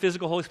see the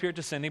physical Holy Spirit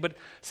descending, but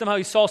somehow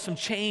he saw some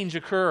change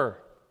occur.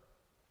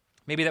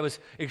 Maybe that was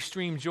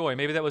extreme joy.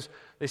 Maybe that was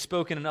they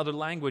spoke in other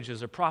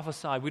languages or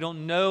prophesied. We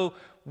don't know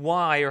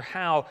why or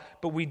how,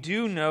 but we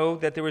do know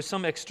that there was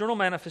some external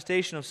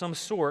manifestation of some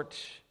sort.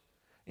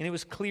 And it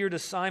was clear to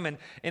Simon,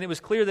 and it was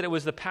clear that it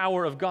was the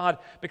power of God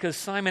because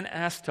Simon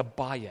asked to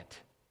buy it.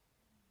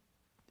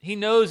 He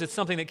knows it's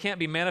something that can't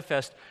be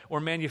manifest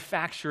or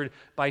manufactured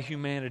by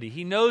humanity.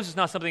 He knows it's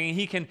not something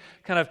he can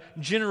kind of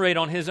generate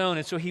on his own,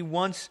 and so he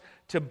wants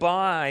to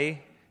buy,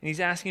 and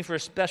he's asking for a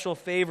special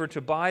favor to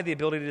buy the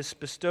ability to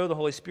bestow the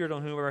Holy Spirit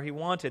on whoever he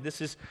wanted. This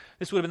would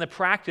have been the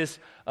practice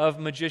of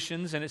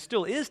magicians, and it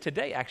still is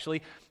today,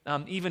 actually.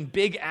 Even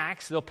big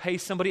acts, they'll pay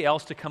somebody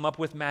else to come up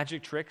with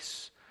magic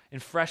tricks in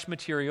fresh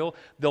material.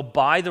 They'll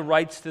buy the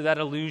rights to that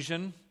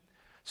illusion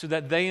so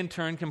that they in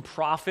turn can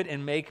profit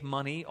and make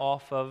money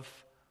off of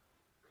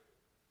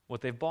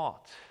what they've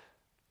bought.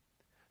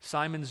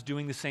 Simon's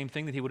doing the same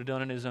thing that he would have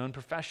done in his own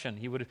profession.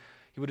 He would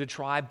have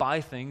tried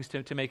buy things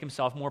to make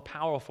himself more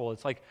powerful.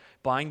 It's like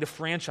buying the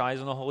franchise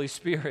on the Holy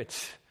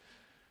Spirit.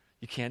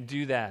 You can't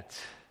do that.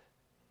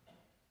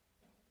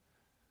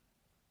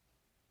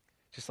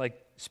 Just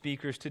like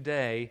speakers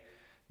today,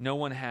 no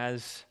one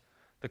has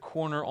the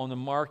corner on the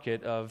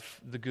market of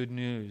the good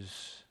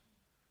news.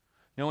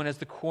 No one has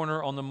the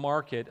corner on the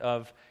market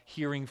of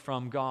hearing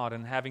from God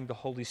and having the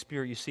Holy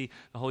Spirit. You see,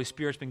 the Holy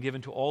Spirit's been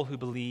given to all who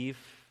believe.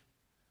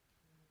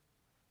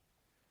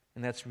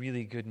 And that's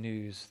really good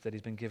news that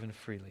he's been given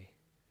freely.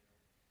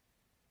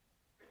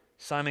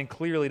 Simon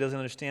clearly doesn't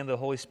understand that the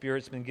Holy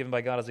Spirit's been given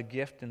by God as a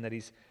gift and that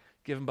he's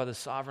given by the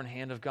sovereign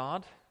hand of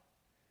God.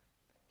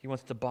 He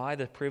wants to buy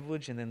the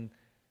privilege, and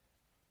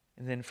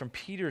then from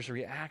Peter's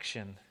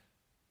reaction,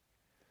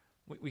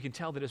 we can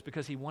tell that it's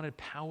because he wanted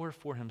power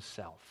for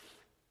himself.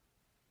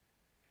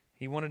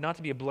 He wanted not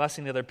to be a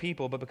blessing to other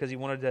people, but because he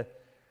wanted to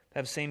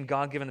have the same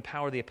God-given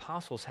power the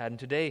apostles had. And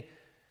today,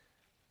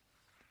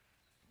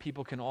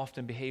 people can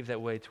often behave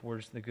that way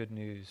towards the good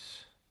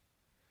news.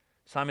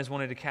 Simon's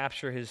wanted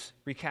to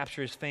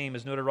recapture his fame,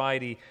 his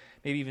notoriety,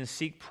 maybe even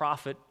seek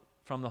profit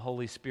from the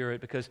Holy Spirit,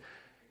 because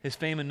his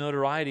fame and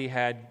notoriety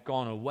had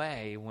gone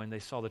away when they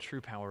saw the true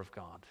power of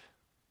God.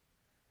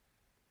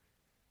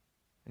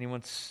 And he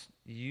wants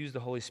to use the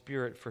Holy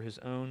Spirit for his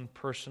own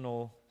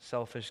personal,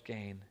 selfish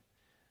gain.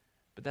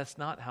 But that's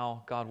not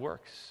how God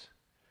works.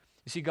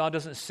 You see, God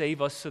doesn't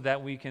save us so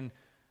that we can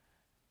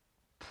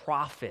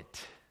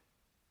profit.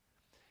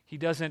 He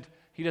doesn't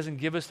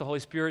give us the Holy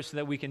Spirit so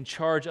that we can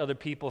charge other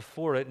people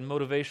for it in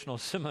motivational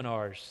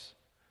seminars.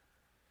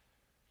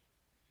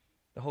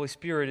 The Holy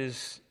Spirit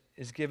is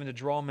given to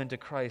draw men to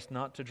Christ,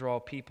 not to draw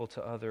people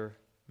to other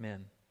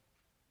men.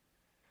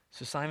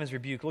 So Simon's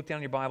rebuke, look down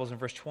in your Bibles in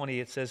verse 20,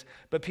 it says,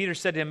 "But Peter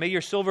said to him, 'May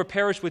your silver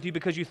perish with you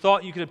because you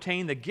thought you could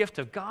obtain the gift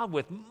of God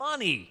with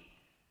money.'"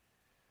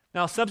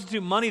 Now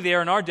substitute money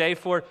there in our day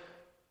for,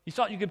 you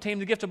thought you could obtain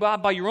the gift of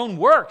God by your own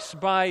works,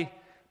 by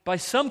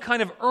some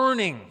kind of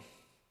earning.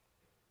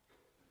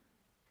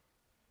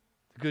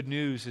 The good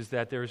news is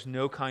that there is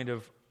no kind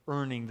of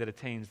earning that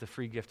attains the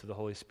free gift of the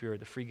Holy Spirit,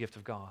 the free gift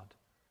of God.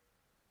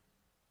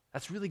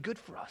 That's really good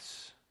for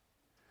us,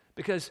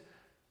 because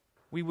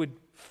we would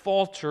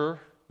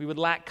falter, we would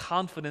lack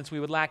confidence, we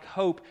would lack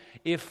hope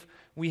if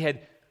we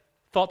had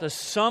thought that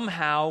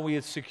somehow we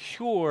had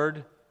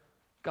secured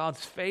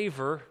God's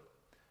favor,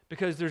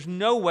 because there's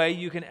no way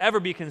you can ever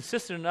be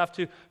consistent enough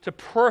to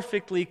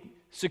perfectly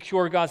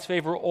secure God's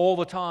favor all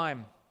the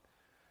time.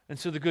 And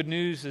so the good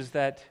news is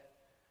that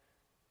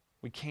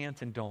we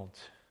can't and don't.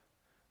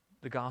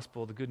 The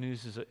gospel, the good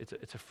news is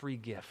it's a free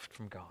gift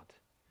from God.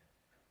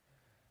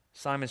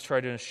 Simon's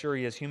tried to ensure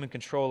he has human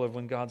control of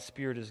when God's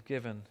Spirit is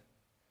given,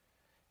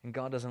 and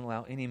God doesn't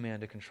allow any man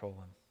to control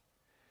him.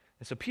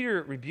 And so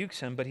Peter rebukes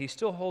him, but he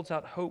still holds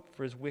out hope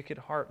for his wicked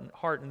heart.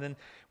 And then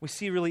we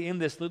see really in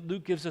this,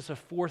 Luke gives us a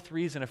fourth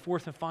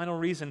and final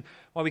reason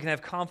why we can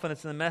have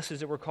confidence in the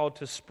message that we're called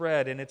to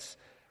spread, and it's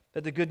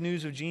that the good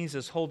news of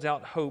Jesus holds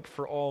out hope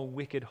for all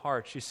wicked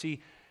hearts. You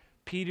see,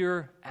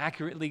 Peter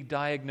accurately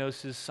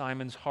diagnoses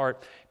Simon's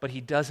heart, but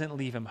he doesn't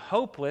leave him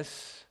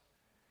hopeless.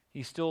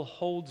 He still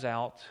holds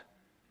out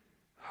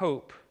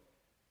hope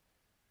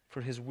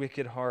for his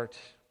wicked heart.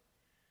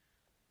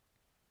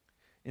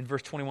 In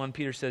verse 21,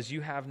 Peter says, "You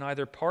have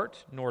neither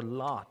part nor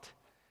lot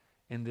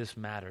in this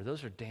matter."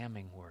 Those are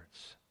damning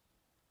words.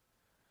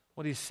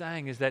 What he's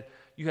saying is that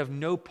you have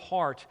no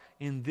part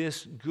in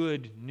this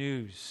good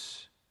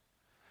news.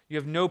 You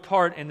have no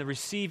part in the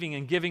receiving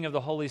and giving of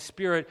the Holy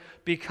Spirit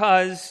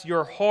because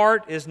your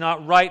heart is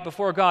not right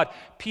before God.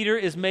 Peter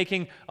is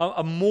making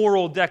a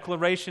moral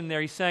declaration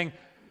there. He's saying,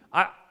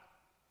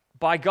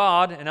 by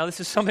God, and now this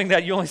is something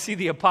that you only see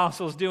the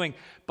apostles doing,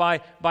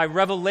 by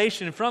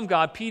revelation from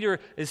God, Peter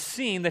is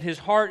seeing that his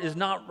heart is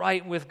not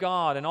right with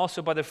God, and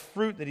also by the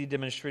fruit that he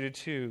demonstrated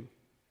too.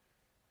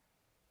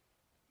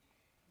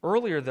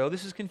 Earlier, though,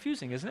 this is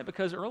confusing, isn't it?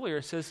 Because earlier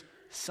it says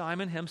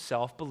Simon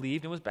himself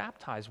believed and was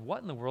baptized.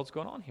 What in the world's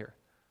going on here?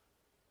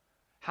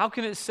 How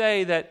can it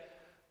say that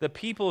the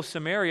people of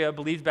Samaria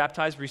believed,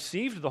 baptized,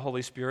 received the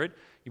Holy Spirit?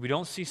 We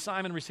don't see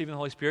Simon receiving the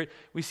Holy Spirit.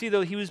 We see,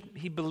 though,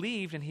 he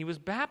believed and he was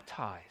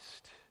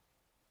baptized.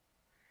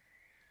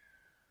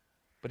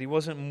 But he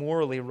wasn't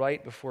morally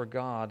right before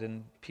God,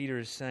 and Peter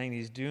is saying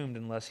he's doomed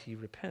unless he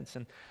repents.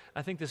 And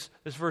I think this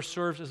verse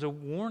serves as a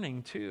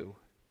warning, too.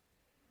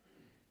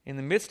 In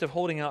the midst of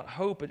holding out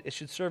hope, it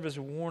should serve as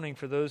a warning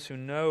for those who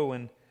know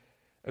and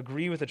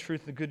agree with the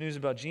truth of the good news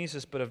about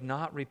Jesus, but have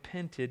not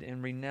repented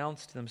and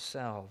renounced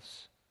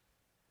themselves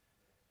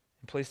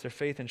and placed their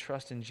faith and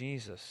trust in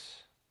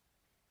Jesus.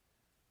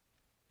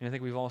 And I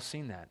think we've all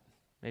seen that.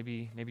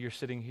 Maybe you're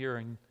sitting here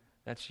and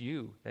that's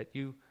you, that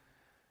you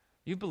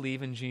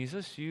believe in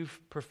Jesus,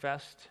 you've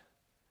professed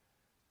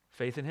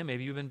faith in Him.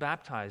 Maybe you've been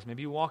baptized.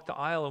 Maybe you walked the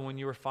aisle when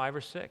you were 5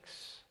 or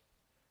 6.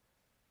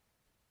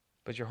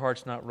 but your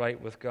heart's not right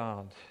with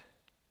God.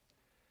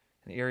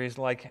 In areas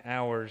like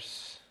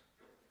ours,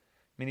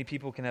 many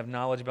people can have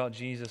knowledge about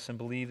Jesus and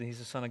believe that He's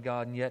the Son of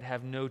God and yet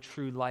have no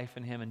true life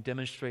in Him and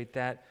demonstrate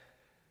that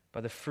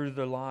by the fruit of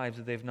their lives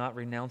that they've not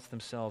renounced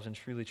themselves and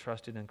truly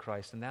trusted in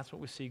Christ. And that's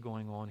what we see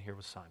going on here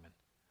with Simon.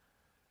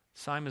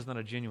 Simon's not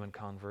a genuine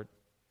convert.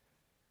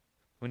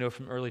 We know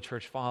from early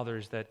church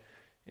fathers that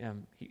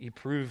he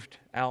proved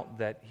out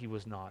that he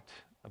was not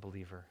a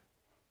believer.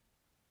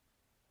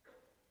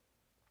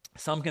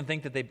 Some can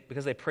think that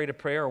because they prayed a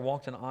prayer or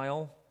walked an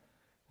aisle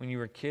when you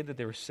were a kid, that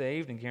they were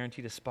saved and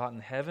guaranteed a spot in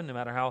heaven, no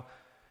matter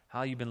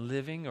how you've been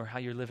living or how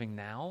you're living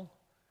now.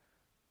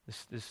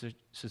 This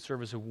should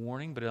serve as a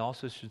warning, but it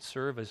also should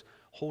serve as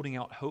holding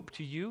out hope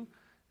to you.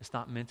 It's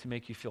not meant to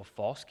make you feel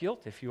false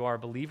guilt. If you are a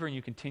believer and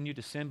you continue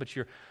to sin, but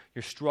you're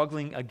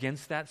struggling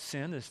against that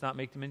sin, it's not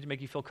meant to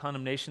make you feel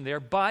condemnation there.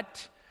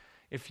 But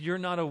if you're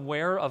not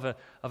aware of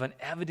an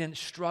evident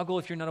struggle,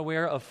 if you're not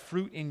aware of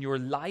fruit in your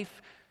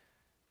life,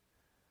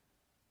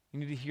 you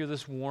need to hear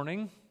this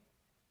warning,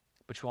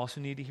 but you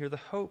also need to hear the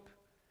hope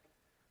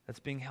that's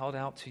being held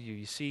out to you.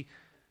 You see,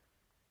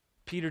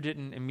 Peter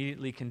didn't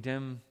immediately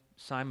condemn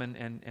Simon,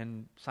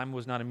 and Simon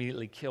was not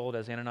immediately killed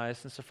as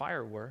Ananias and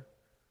Sapphira were.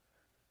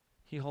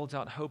 He holds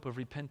out hope of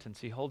repentance.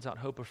 He holds out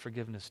hope of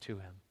forgiveness to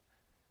him.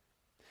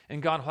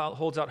 And God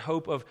holds out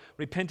hope of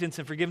repentance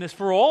and forgiveness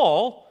for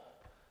all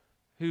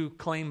who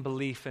claim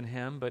belief in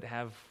Him but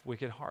have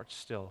wicked hearts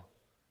still.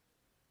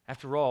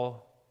 After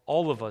all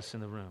of us in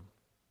the room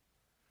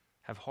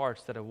have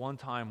hearts that at one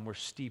time were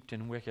steeped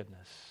in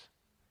wickedness.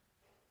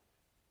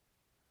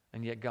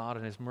 And yet God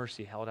in His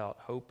mercy held out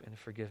hope and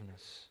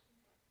forgiveness.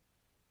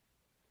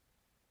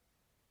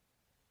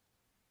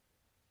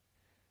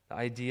 The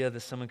idea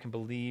that someone can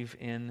believe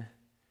in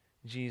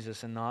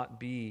Jesus and not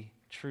be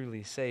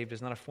truly saved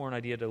is not a foreign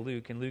idea to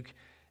Luke. In Luke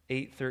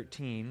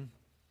 8:13,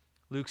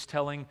 Luke's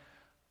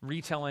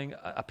retelling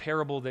a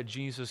parable that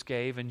Jesus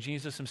gave, and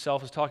Jesus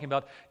Himself is talking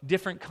about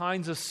different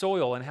kinds of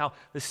soil and how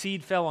the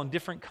seed fell on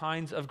different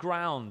kinds of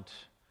ground.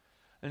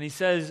 And He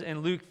says in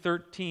Luke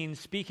 13,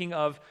 speaking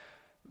of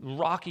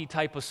rocky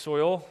type of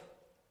soil,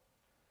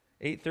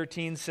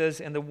 8:13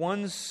 says, "And the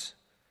ones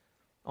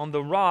on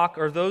the rock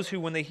are those who,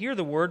 when they hear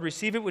the word,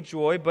 receive it with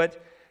joy,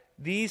 but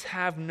these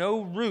have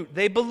no root.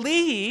 They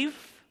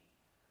believe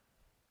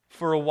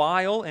for a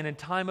while, and in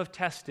time of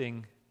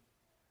testing,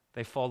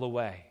 they fall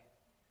away."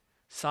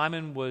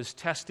 Simon was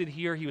tested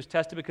here. He was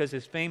tested because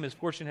his fame, his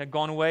fortune had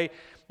gone away,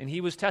 and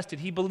he was tested.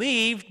 He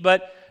believed,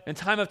 but in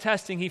time of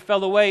testing, he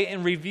fell away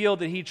and revealed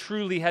that he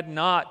truly had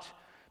not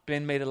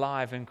been made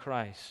alive in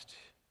Christ.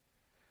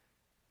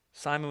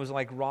 Simon was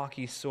like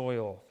rocky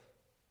soil.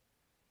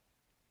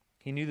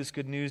 He knew this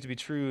good news to be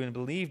true and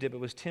believed it, but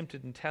was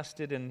tempted and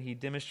tested, and he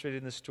demonstrated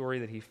in the story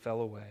that he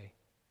fell away.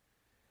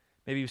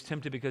 Maybe he was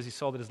tempted because he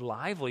saw that his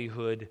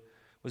livelihood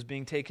was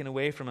being taken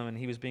away from him, and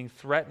he was being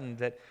threatened,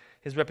 that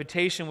his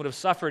reputation would have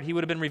suffered. He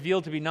would have been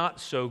revealed to be not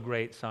so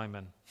great,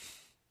 Simon.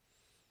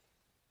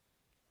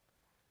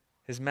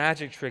 His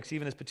magic tricks,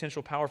 even his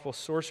potential powerful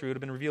sorcery, would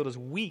have been revealed as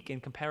weak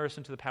in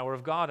comparison to the power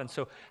of God. And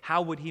so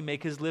how would he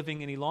make his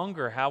living any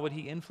longer? How would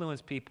he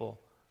influence people?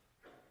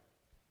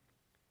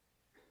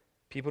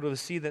 People would have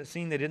seen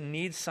they didn't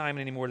need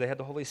Simon anymore. They had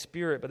the Holy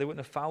Spirit, but they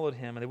wouldn't have followed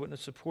him, and they wouldn't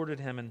have supported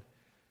him, and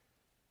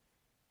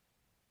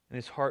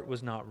his heart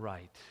was not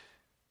right.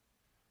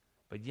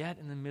 But yet,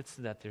 in the midst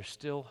of that, there's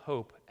still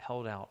hope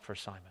held out for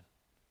Simon.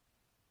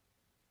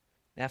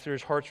 After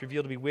his heart's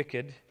revealed to be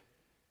wicked,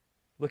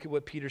 look at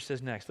what Peter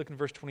says next. Look in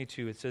verse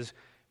 22. It says,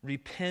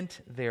 "Repent,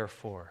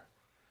 therefore."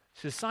 He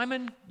says,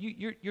 Simon,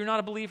 you're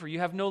not a believer. You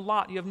have no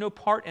lot. You have no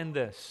part in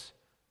this.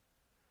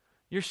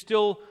 You're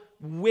still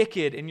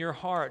wicked in your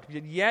heart.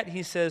 Yet,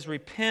 he says,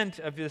 repent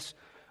of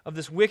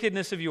this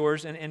wickedness of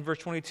yours, and in verse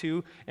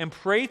 22, and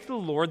pray to the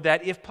Lord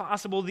that, if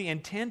possible, the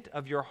intent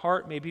of your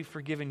heart may be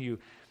forgiven you.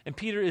 And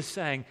Peter is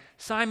saying,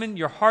 Simon,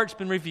 your heart's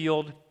been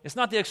revealed. It's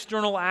not the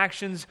external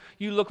actions.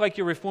 You look like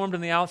you're reformed on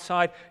the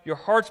outside. Your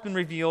heart's been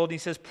revealed. He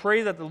says,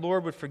 pray that the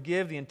Lord would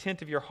forgive the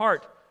intent of your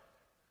heart.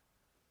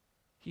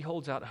 He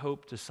holds out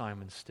hope to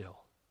Simon still.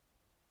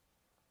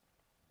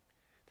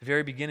 At the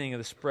very beginning of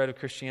the spread of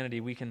Christianity,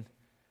 we can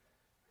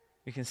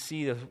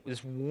see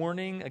this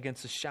warning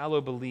against a shallow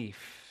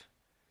belief,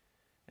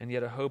 and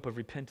yet a hope of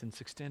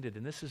repentance extended.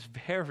 And this is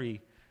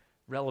very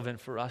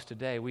relevant for us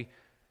today.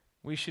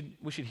 We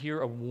should hear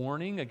a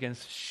warning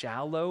against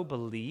shallow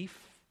belief.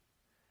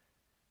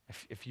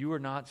 If you are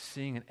not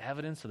seeing an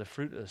evidence of the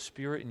fruit of the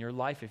Spirit in your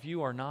life, if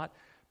you are not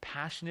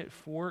passionate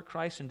for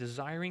Christ and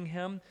desiring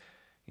Him,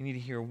 you need to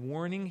hear a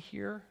warning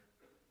here.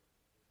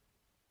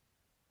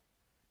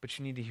 But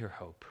you need to hear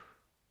hope.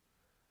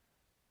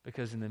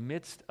 Because in the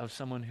midst of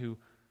someone who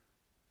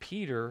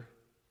Peter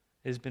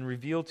has been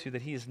revealed to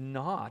that he is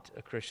not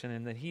a Christian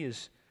and that he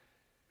is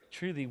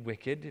truly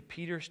wicked,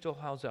 Peter still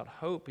holds out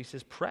hope. He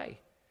says, pray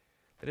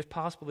that if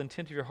possible, the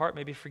intent of your heart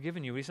may be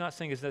forgiven you. What he's not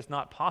saying is that it's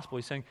not possible.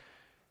 He's saying,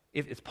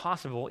 if it's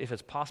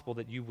possible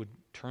that you would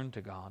turn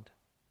to God.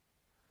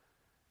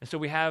 And so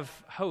we have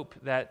hope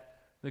that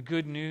the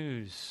good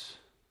news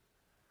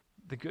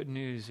the good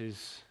news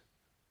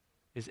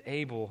is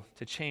able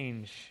to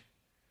change.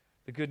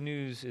 The good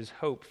news is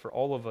hope for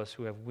all of us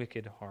who have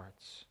wicked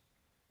hearts.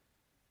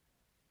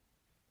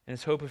 And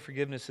this hope of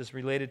forgiveness is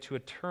related to a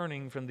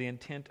turning from the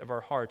intent of our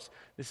hearts.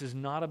 This is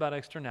not about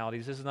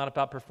externalities. This is not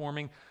about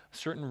performing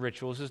certain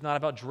rituals. This is not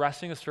about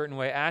dressing a certain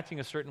way, acting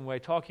a certain way,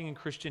 talking in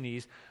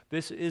Christianese.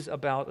 This is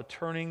about a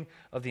turning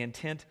of the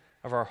intent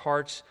of our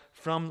hearts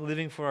from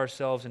living for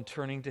ourselves and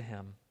turning to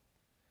Him.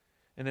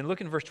 And then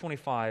look in verse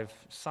 25.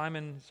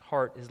 Simon's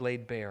heart is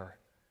laid bare.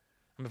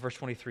 I'm at verse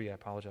 23, I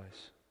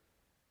apologize.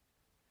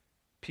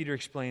 Peter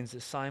explains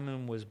that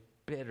Simon was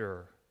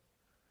bitter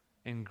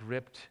and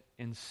gripped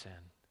in sin.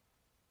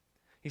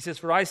 He says,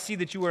 "For I see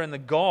that you are in the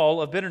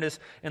gall of bitterness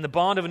and the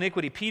bond of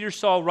iniquity." Peter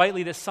saw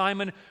rightly that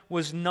Simon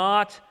was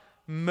not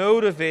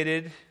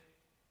motivated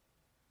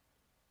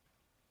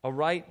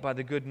aright by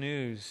the good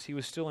news. He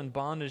was still in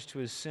bondage to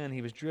his sin.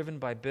 He was driven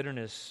by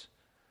bitterness.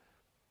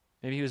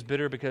 Maybe he was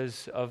bitter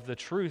because of the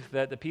truth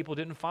that the people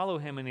didn't follow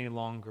him any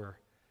longer.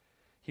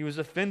 He was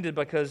offended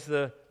because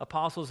the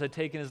apostles had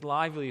taken his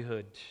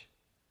livelihood.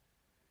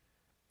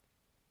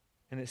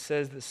 And it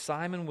says that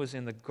Simon was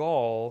in the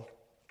gall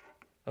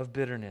of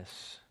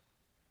bitterness.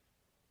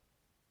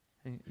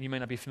 And you may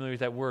not be familiar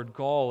with that word,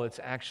 gall. It's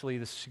actually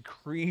the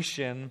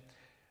secretion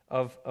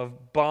of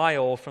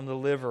bile from the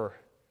liver.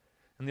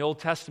 In the Old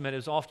Testament, it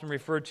is often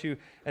referred to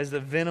as the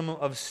venom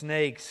of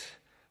snakes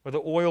or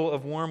the oil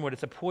of wormwood.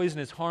 It's a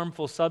poisonous,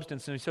 harmful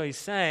substance. And so he's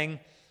saying,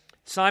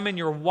 Simon,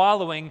 you're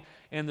wallowing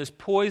in this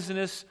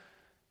poisonous,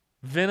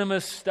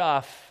 venomous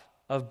stuff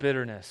of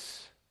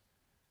bitterness.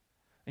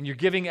 And you're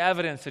giving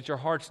evidence that your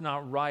heart's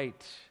not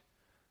right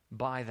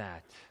by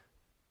that.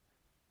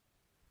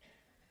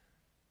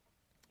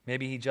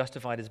 Maybe he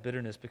justified his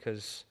bitterness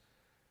because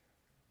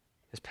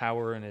his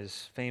power and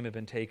his fame had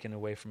been taken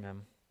away from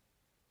him.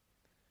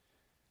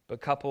 But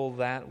couple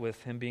that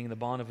with him being in the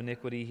bond of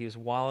iniquity, he was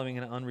wallowing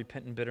in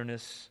unrepentant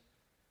bitterness.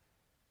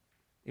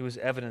 It was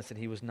evidence that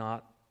he was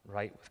not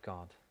right with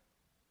God.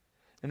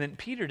 And then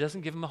Peter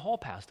doesn't give him a hall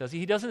pass, does he?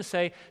 He doesn't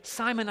say,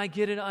 Simon, I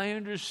get it, I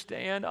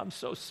understand. I'm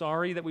so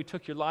sorry that we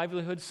took your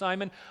livelihood,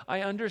 Simon.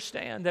 I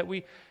understand that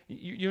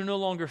you're no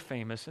longer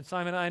famous. And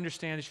Simon, I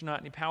understand that you're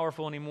not any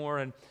powerful anymore.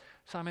 And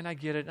Simon, I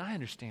get it. I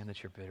understand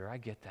that you're bitter. I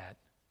get that.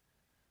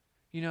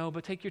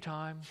 But take your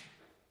time.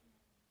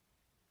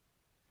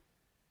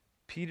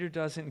 Peter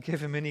doesn't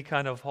give him any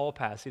kind of hall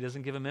pass. He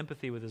doesn't give him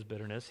empathy with his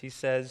bitterness. He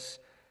says,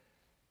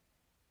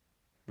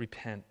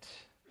 repent.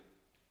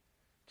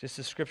 Just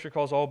as Scripture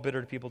calls all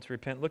bitter people to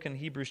repent. Look in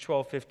Hebrews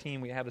 12:15.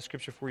 We have the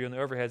Scripture for you in the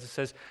overheads. It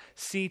says,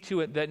 see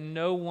to it that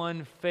no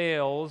one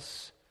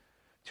fails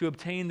to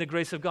obtain the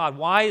grace of God.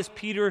 Why is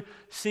Peter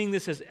seeing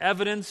this as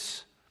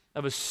evidence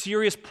of a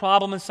serious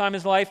problem in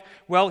Simon's life?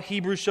 Well,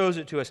 Hebrews shows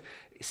it to us.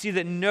 See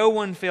that no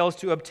one fails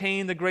to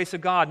obtain the grace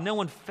of God. No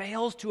one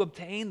fails to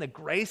obtain the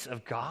grace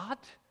of God?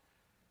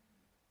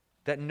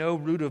 That no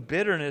root of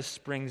bitterness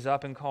springs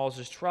up and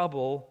causes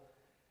trouble,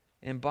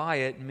 and by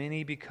it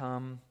many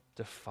become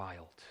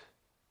defiled.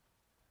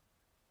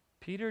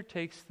 Peter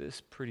takes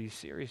this pretty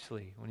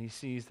seriously when he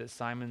sees that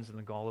Simon's in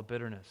the gall of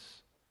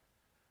bitterness.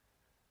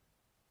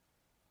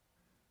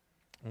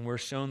 When we're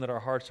shown that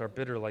our hearts are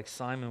bitter like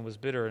Simon was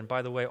bitter, and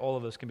by the way, all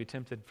of us can be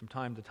tempted from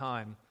time to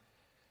time.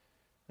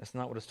 That's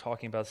not what it's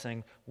talking about,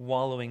 saying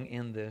wallowing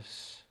in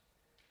this.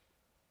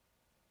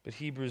 But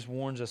Hebrews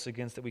warns us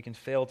against that we can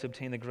fail to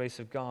obtain the grace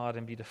of God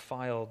and be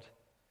defiled.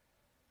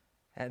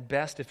 At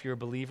best, if you're a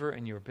believer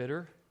and you're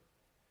bitter,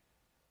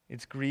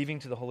 it's grieving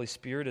to the Holy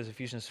Spirit, as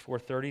Ephesians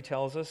 4:30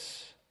 tells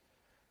us,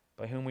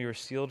 by whom we were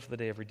sealed for the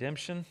day of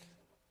redemption.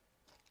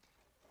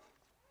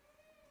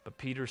 But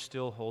Peter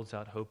still holds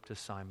out hope to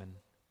Simon,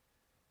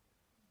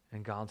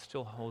 and God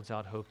still holds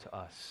out hope to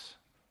us.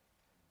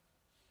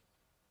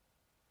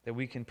 That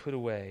we can put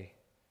away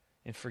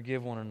and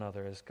forgive one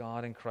another as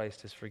God in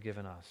Christ has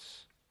forgiven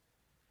us.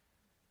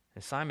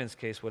 In Simon's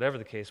case, whatever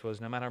the case was,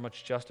 no matter how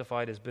much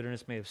justified his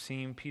bitterness may have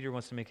seemed, Peter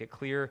wants to make it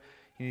clear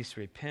he needs to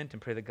repent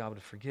and pray that God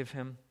would forgive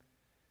him.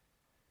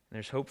 And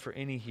there's hope for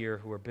any here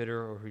who are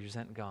bitter or who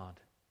resent God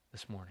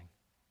this morning.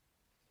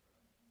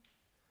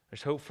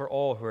 There's hope for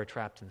all who are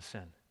trapped in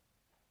sin,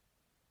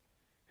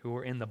 who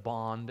are in the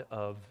bond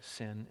of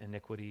sin,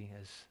 iniquity,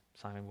 as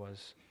Simon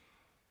was.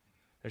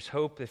 There's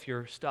hope if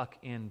you're stuck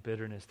in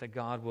bitterness, that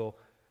God will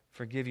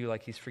forgive you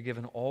like He's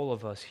forgiven all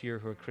of us here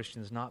who are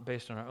Christians, not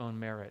based on our own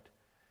merit.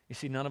 You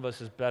see, none of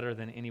us is better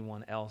than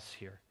anyone else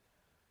here.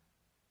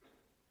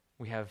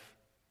 We have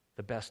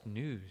the best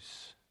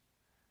news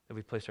that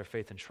we place our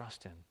faith and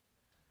trust in.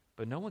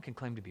 But no one can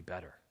claim to be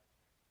better.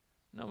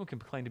 No one can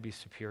claim to be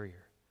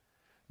superior.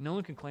 No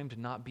one can claim to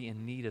not be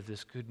in need of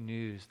this good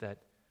news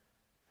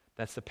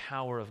that's the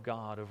power of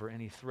God over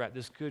any threat.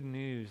 This good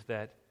news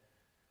that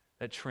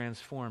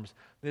transforms.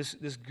 This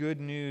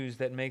good news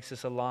that makes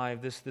us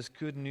alive. This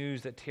good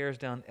news that tears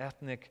down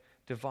ethnic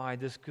divide.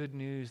 This good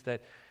news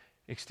that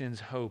extends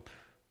hope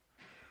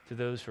to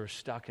those who are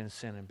stuck in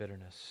sin and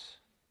bitterness.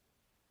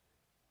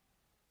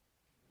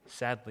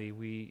 Sadly,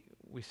 we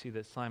see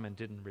that Simon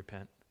didn't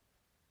repent.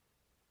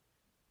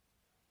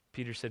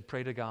 Peter said,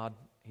 pray to God,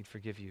 he'd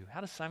forgive you.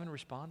 How does Simon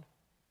respond?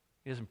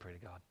 He doesn't pray to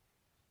God.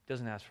 He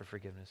doesn't ask for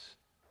forgiveness.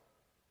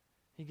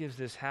 He gives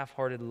this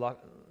half-hearted,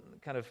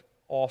 kind of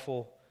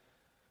awful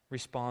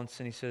response,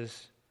 and he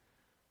says,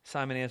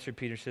 Simon answered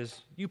Peter,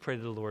 says, you pray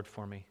to the Lord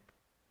for me,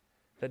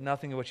 that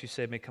nothing of what you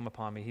say may come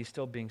upon me. He's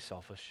still being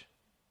selfish.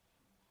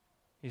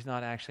 He's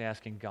not actually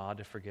asking God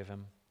to forgive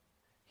him.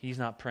 He's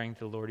not praying to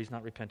the Lord. He's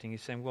not repenting.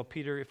 He's saying, well,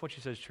 Peter, if what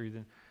you said is true,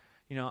 then,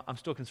 I'm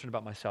still concerned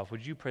about myself.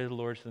 Would you pray to the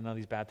Lord so that none of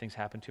these bad things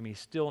happen to me? He's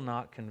still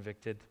not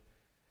convicted.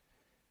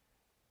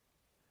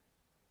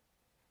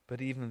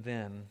 But even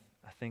then,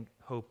 I think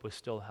hope was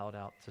still held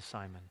out to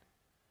Simon.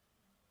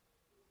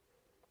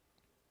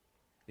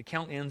 The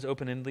account ends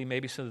open-endedly,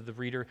 maybe so that the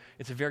reader,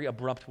 it's a very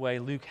abrupt way.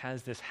 Luke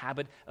has this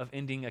habit of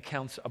ending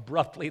accounts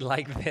abruptly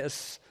like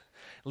this,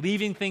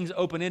 leaving things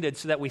open-ended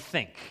so that we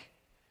think.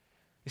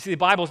 You see, the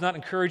Bible is not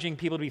encouraging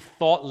people to be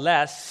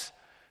thoughtless.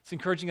 It's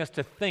encouraging us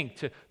to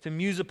think, to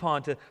muse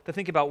upon, to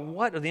think about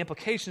what are the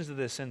implications of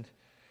this. And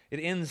it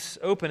ends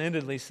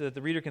open-endedly so that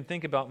the reader can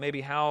think about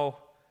maybe how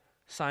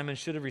Simon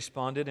should have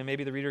responded, and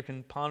maybe the reader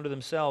can ponder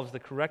themselves the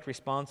correct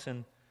response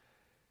and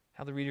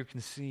how the reader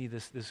can see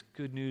this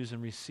good news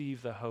and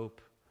receive the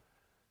hope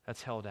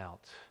that's held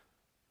out.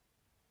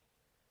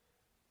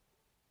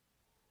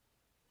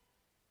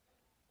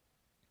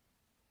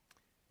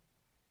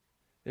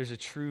 There's a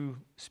true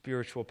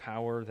spiritual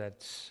power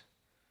that's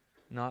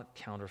not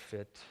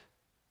counterfeit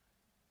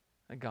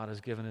that God has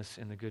given us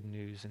in the good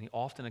news, and he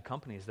often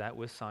accompanies that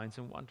with signs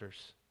and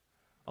wonders.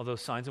 Although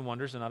signs and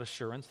wonders are not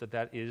assurance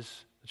that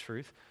is the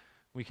truth,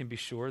 we can be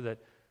sure that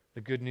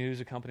the good news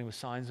accompanied with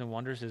signs and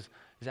wonders is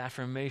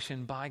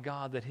affirmation by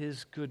God that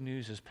his good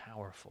news is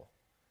powerful.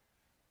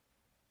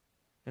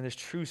 And there's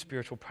true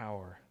spiritual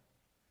power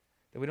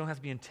that we don't have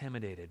to be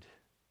intimidated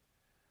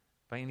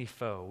by any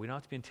foe. We don't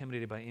have to be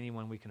intimidated by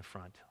anyone we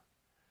confront.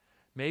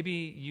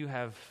 Maybe you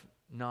have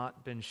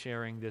not been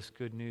sharing this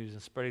good news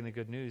and spreading the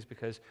good news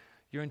because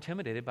you're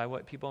intimidated by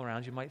what people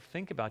around you might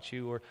think about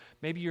you, or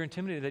maybe you're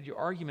intimidated that your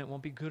argument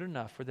won't be good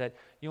enough, or that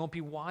you won't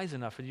be wise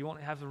enough, or you won't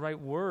have the right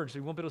words, or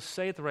you won't be able to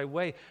say it the right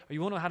way, or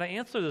you won't know how to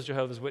answer those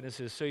Jehovah's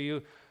Witnesses, so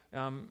you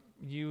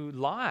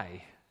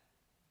lie.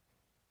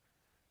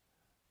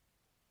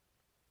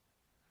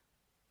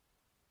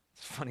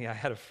 It's funny, I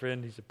had a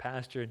friend, he's a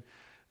pastor,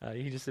 and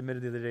he just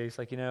admitted the other day, he's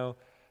like,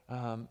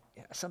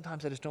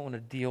 sometimes I just don't want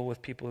to deal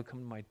with people who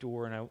come to my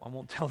door, and I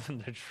won't tell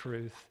them the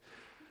truth.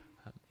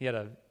 He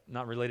had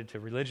not related to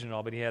religion at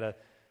all, but he had a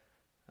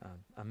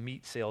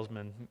meat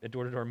salesman, a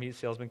door-to-door meat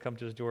salesman come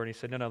to his door, and he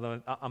said,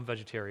 no, I'm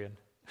vegetarian.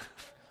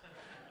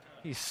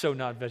 He's so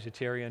not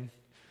vegetarian.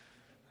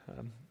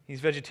 He's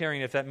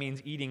vegetarian if that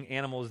means eating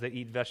animals that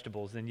eat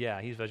vegetables, then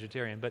yeah, he's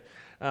vegetarian. But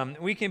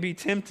we can be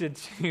tempted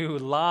to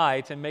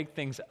lie, to make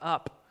things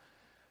up,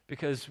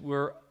 because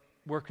we're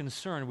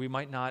concerned we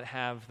might not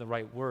have the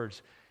right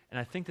words. And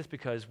I think that's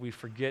because we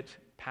forget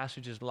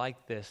passages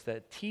like this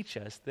that teach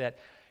us that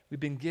we've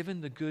been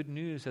given the good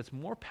news that's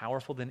more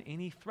powerful than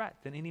any threat,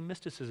 than any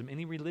mysticism,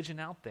 any religion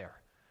out there.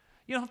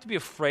 You don't have to be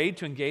afraid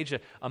to engage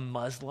a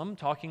Muslim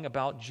talking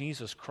about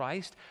Jesus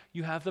Christ.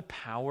 You have the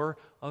power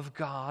of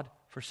God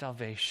for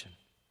salvation.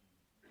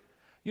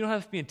 You don't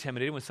have to be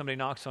intimidated when somebody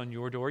knocks on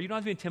your door. You don't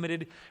have to be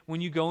intimidated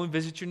when you go and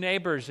visit your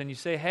neighbors and you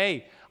say,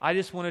 hey, I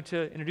just wanted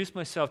to introduce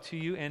myself to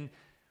you and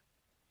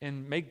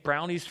make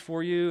brownies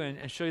for you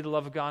and show you the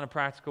love of God in a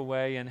practical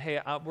way. And hey,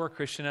 we're a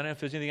Christian. I don't know if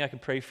there's anything I can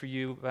pray for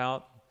you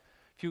about.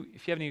 If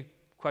you have any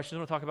questions, I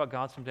want to talk about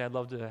God someday, I'd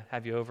love to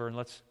have you over and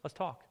let's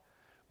talk.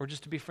 Or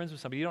just to be friends with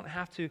somebody. You don't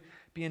have to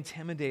be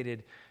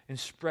intimidated in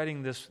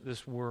spreading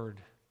this word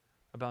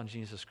about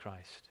Jesus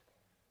Christ,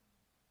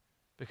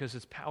 because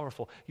it's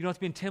powerful. You don't have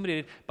to be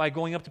intimidated by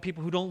going up to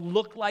people who don't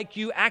look like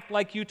you, act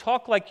like you,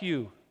 talk like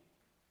you,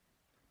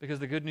 because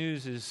the good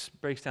news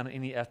breaks down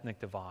any ethnic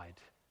divide.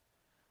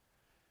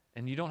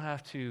 And you don't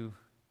have to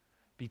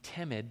be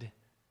timid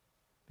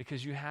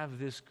because you have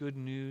this good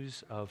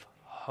news of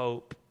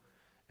hope.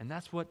 And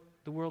that's what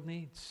the world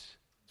needs.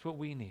 It's what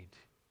we need.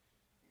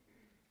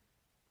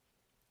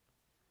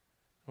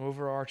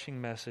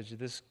 Overarching message,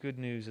 this good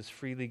news is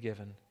freely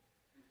given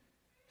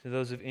to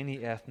those of any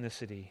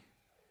ethnicity.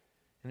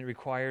 And it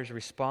requires a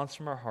response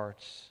from our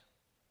hearts,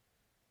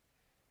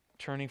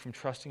 turning from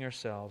trusting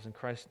ourselves and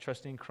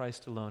trusting in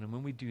Christ alone. And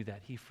when we do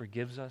that, he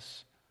forgives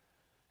us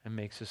and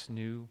makes us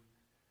new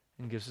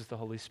and gives us the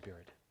Holy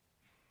Spirit.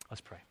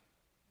 Let's pray.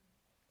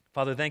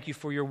 Father, thank you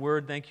for your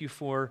word. Thank you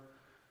for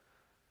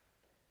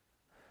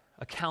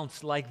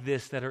accounts like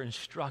this that are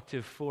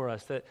instructive for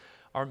us.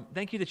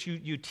 Thank you that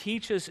you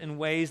teach us in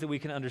ways that we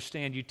can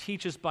understand. You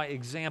teach us by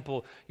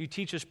example. You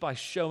teach us by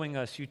showing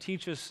us. You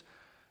teach us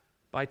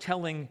by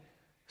telling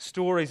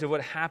stories of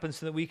what happens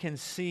so that we can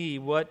see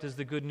what does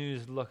the good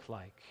news look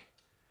like.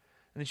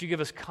 And that you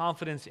give us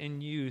confidence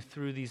in you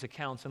through these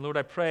accounts. And Lord,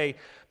 I pray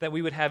that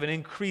we would have an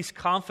increased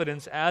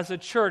confidence as a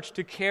church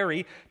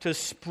to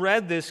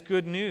spread this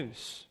good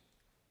news.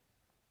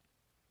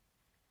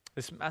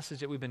 This message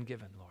that we've been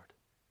given, Lord.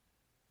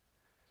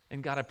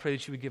 And God, I pray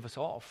that you would give us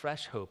all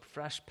fresh hope,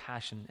 fresh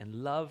passion, and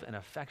love and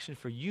affection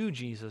for you,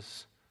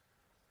 Jesus.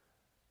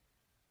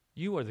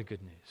 You are the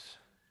good news.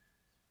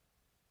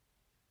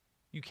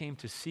 You came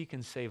to seek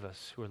and save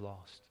us who are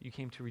lost. You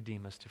came to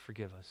redeem us, to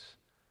forgive us,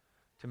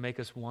 to make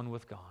us one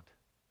with God.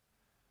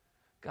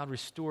 God,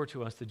 restore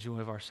to us the joy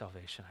of our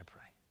salvation, I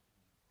pray.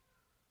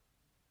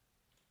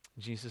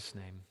 In Jesus'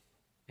 name,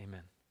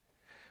 amen.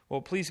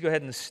 Well, please go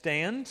ahead and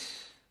stand.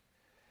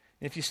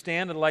 If you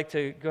stand, I'd like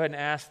to go ahead and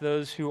ask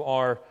those who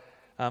are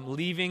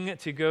leaving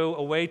to go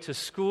away to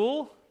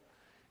school,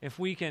 if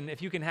you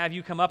can have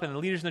you come up, and the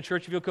leaders in the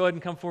church, if you'll go ahead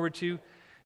and come forward too.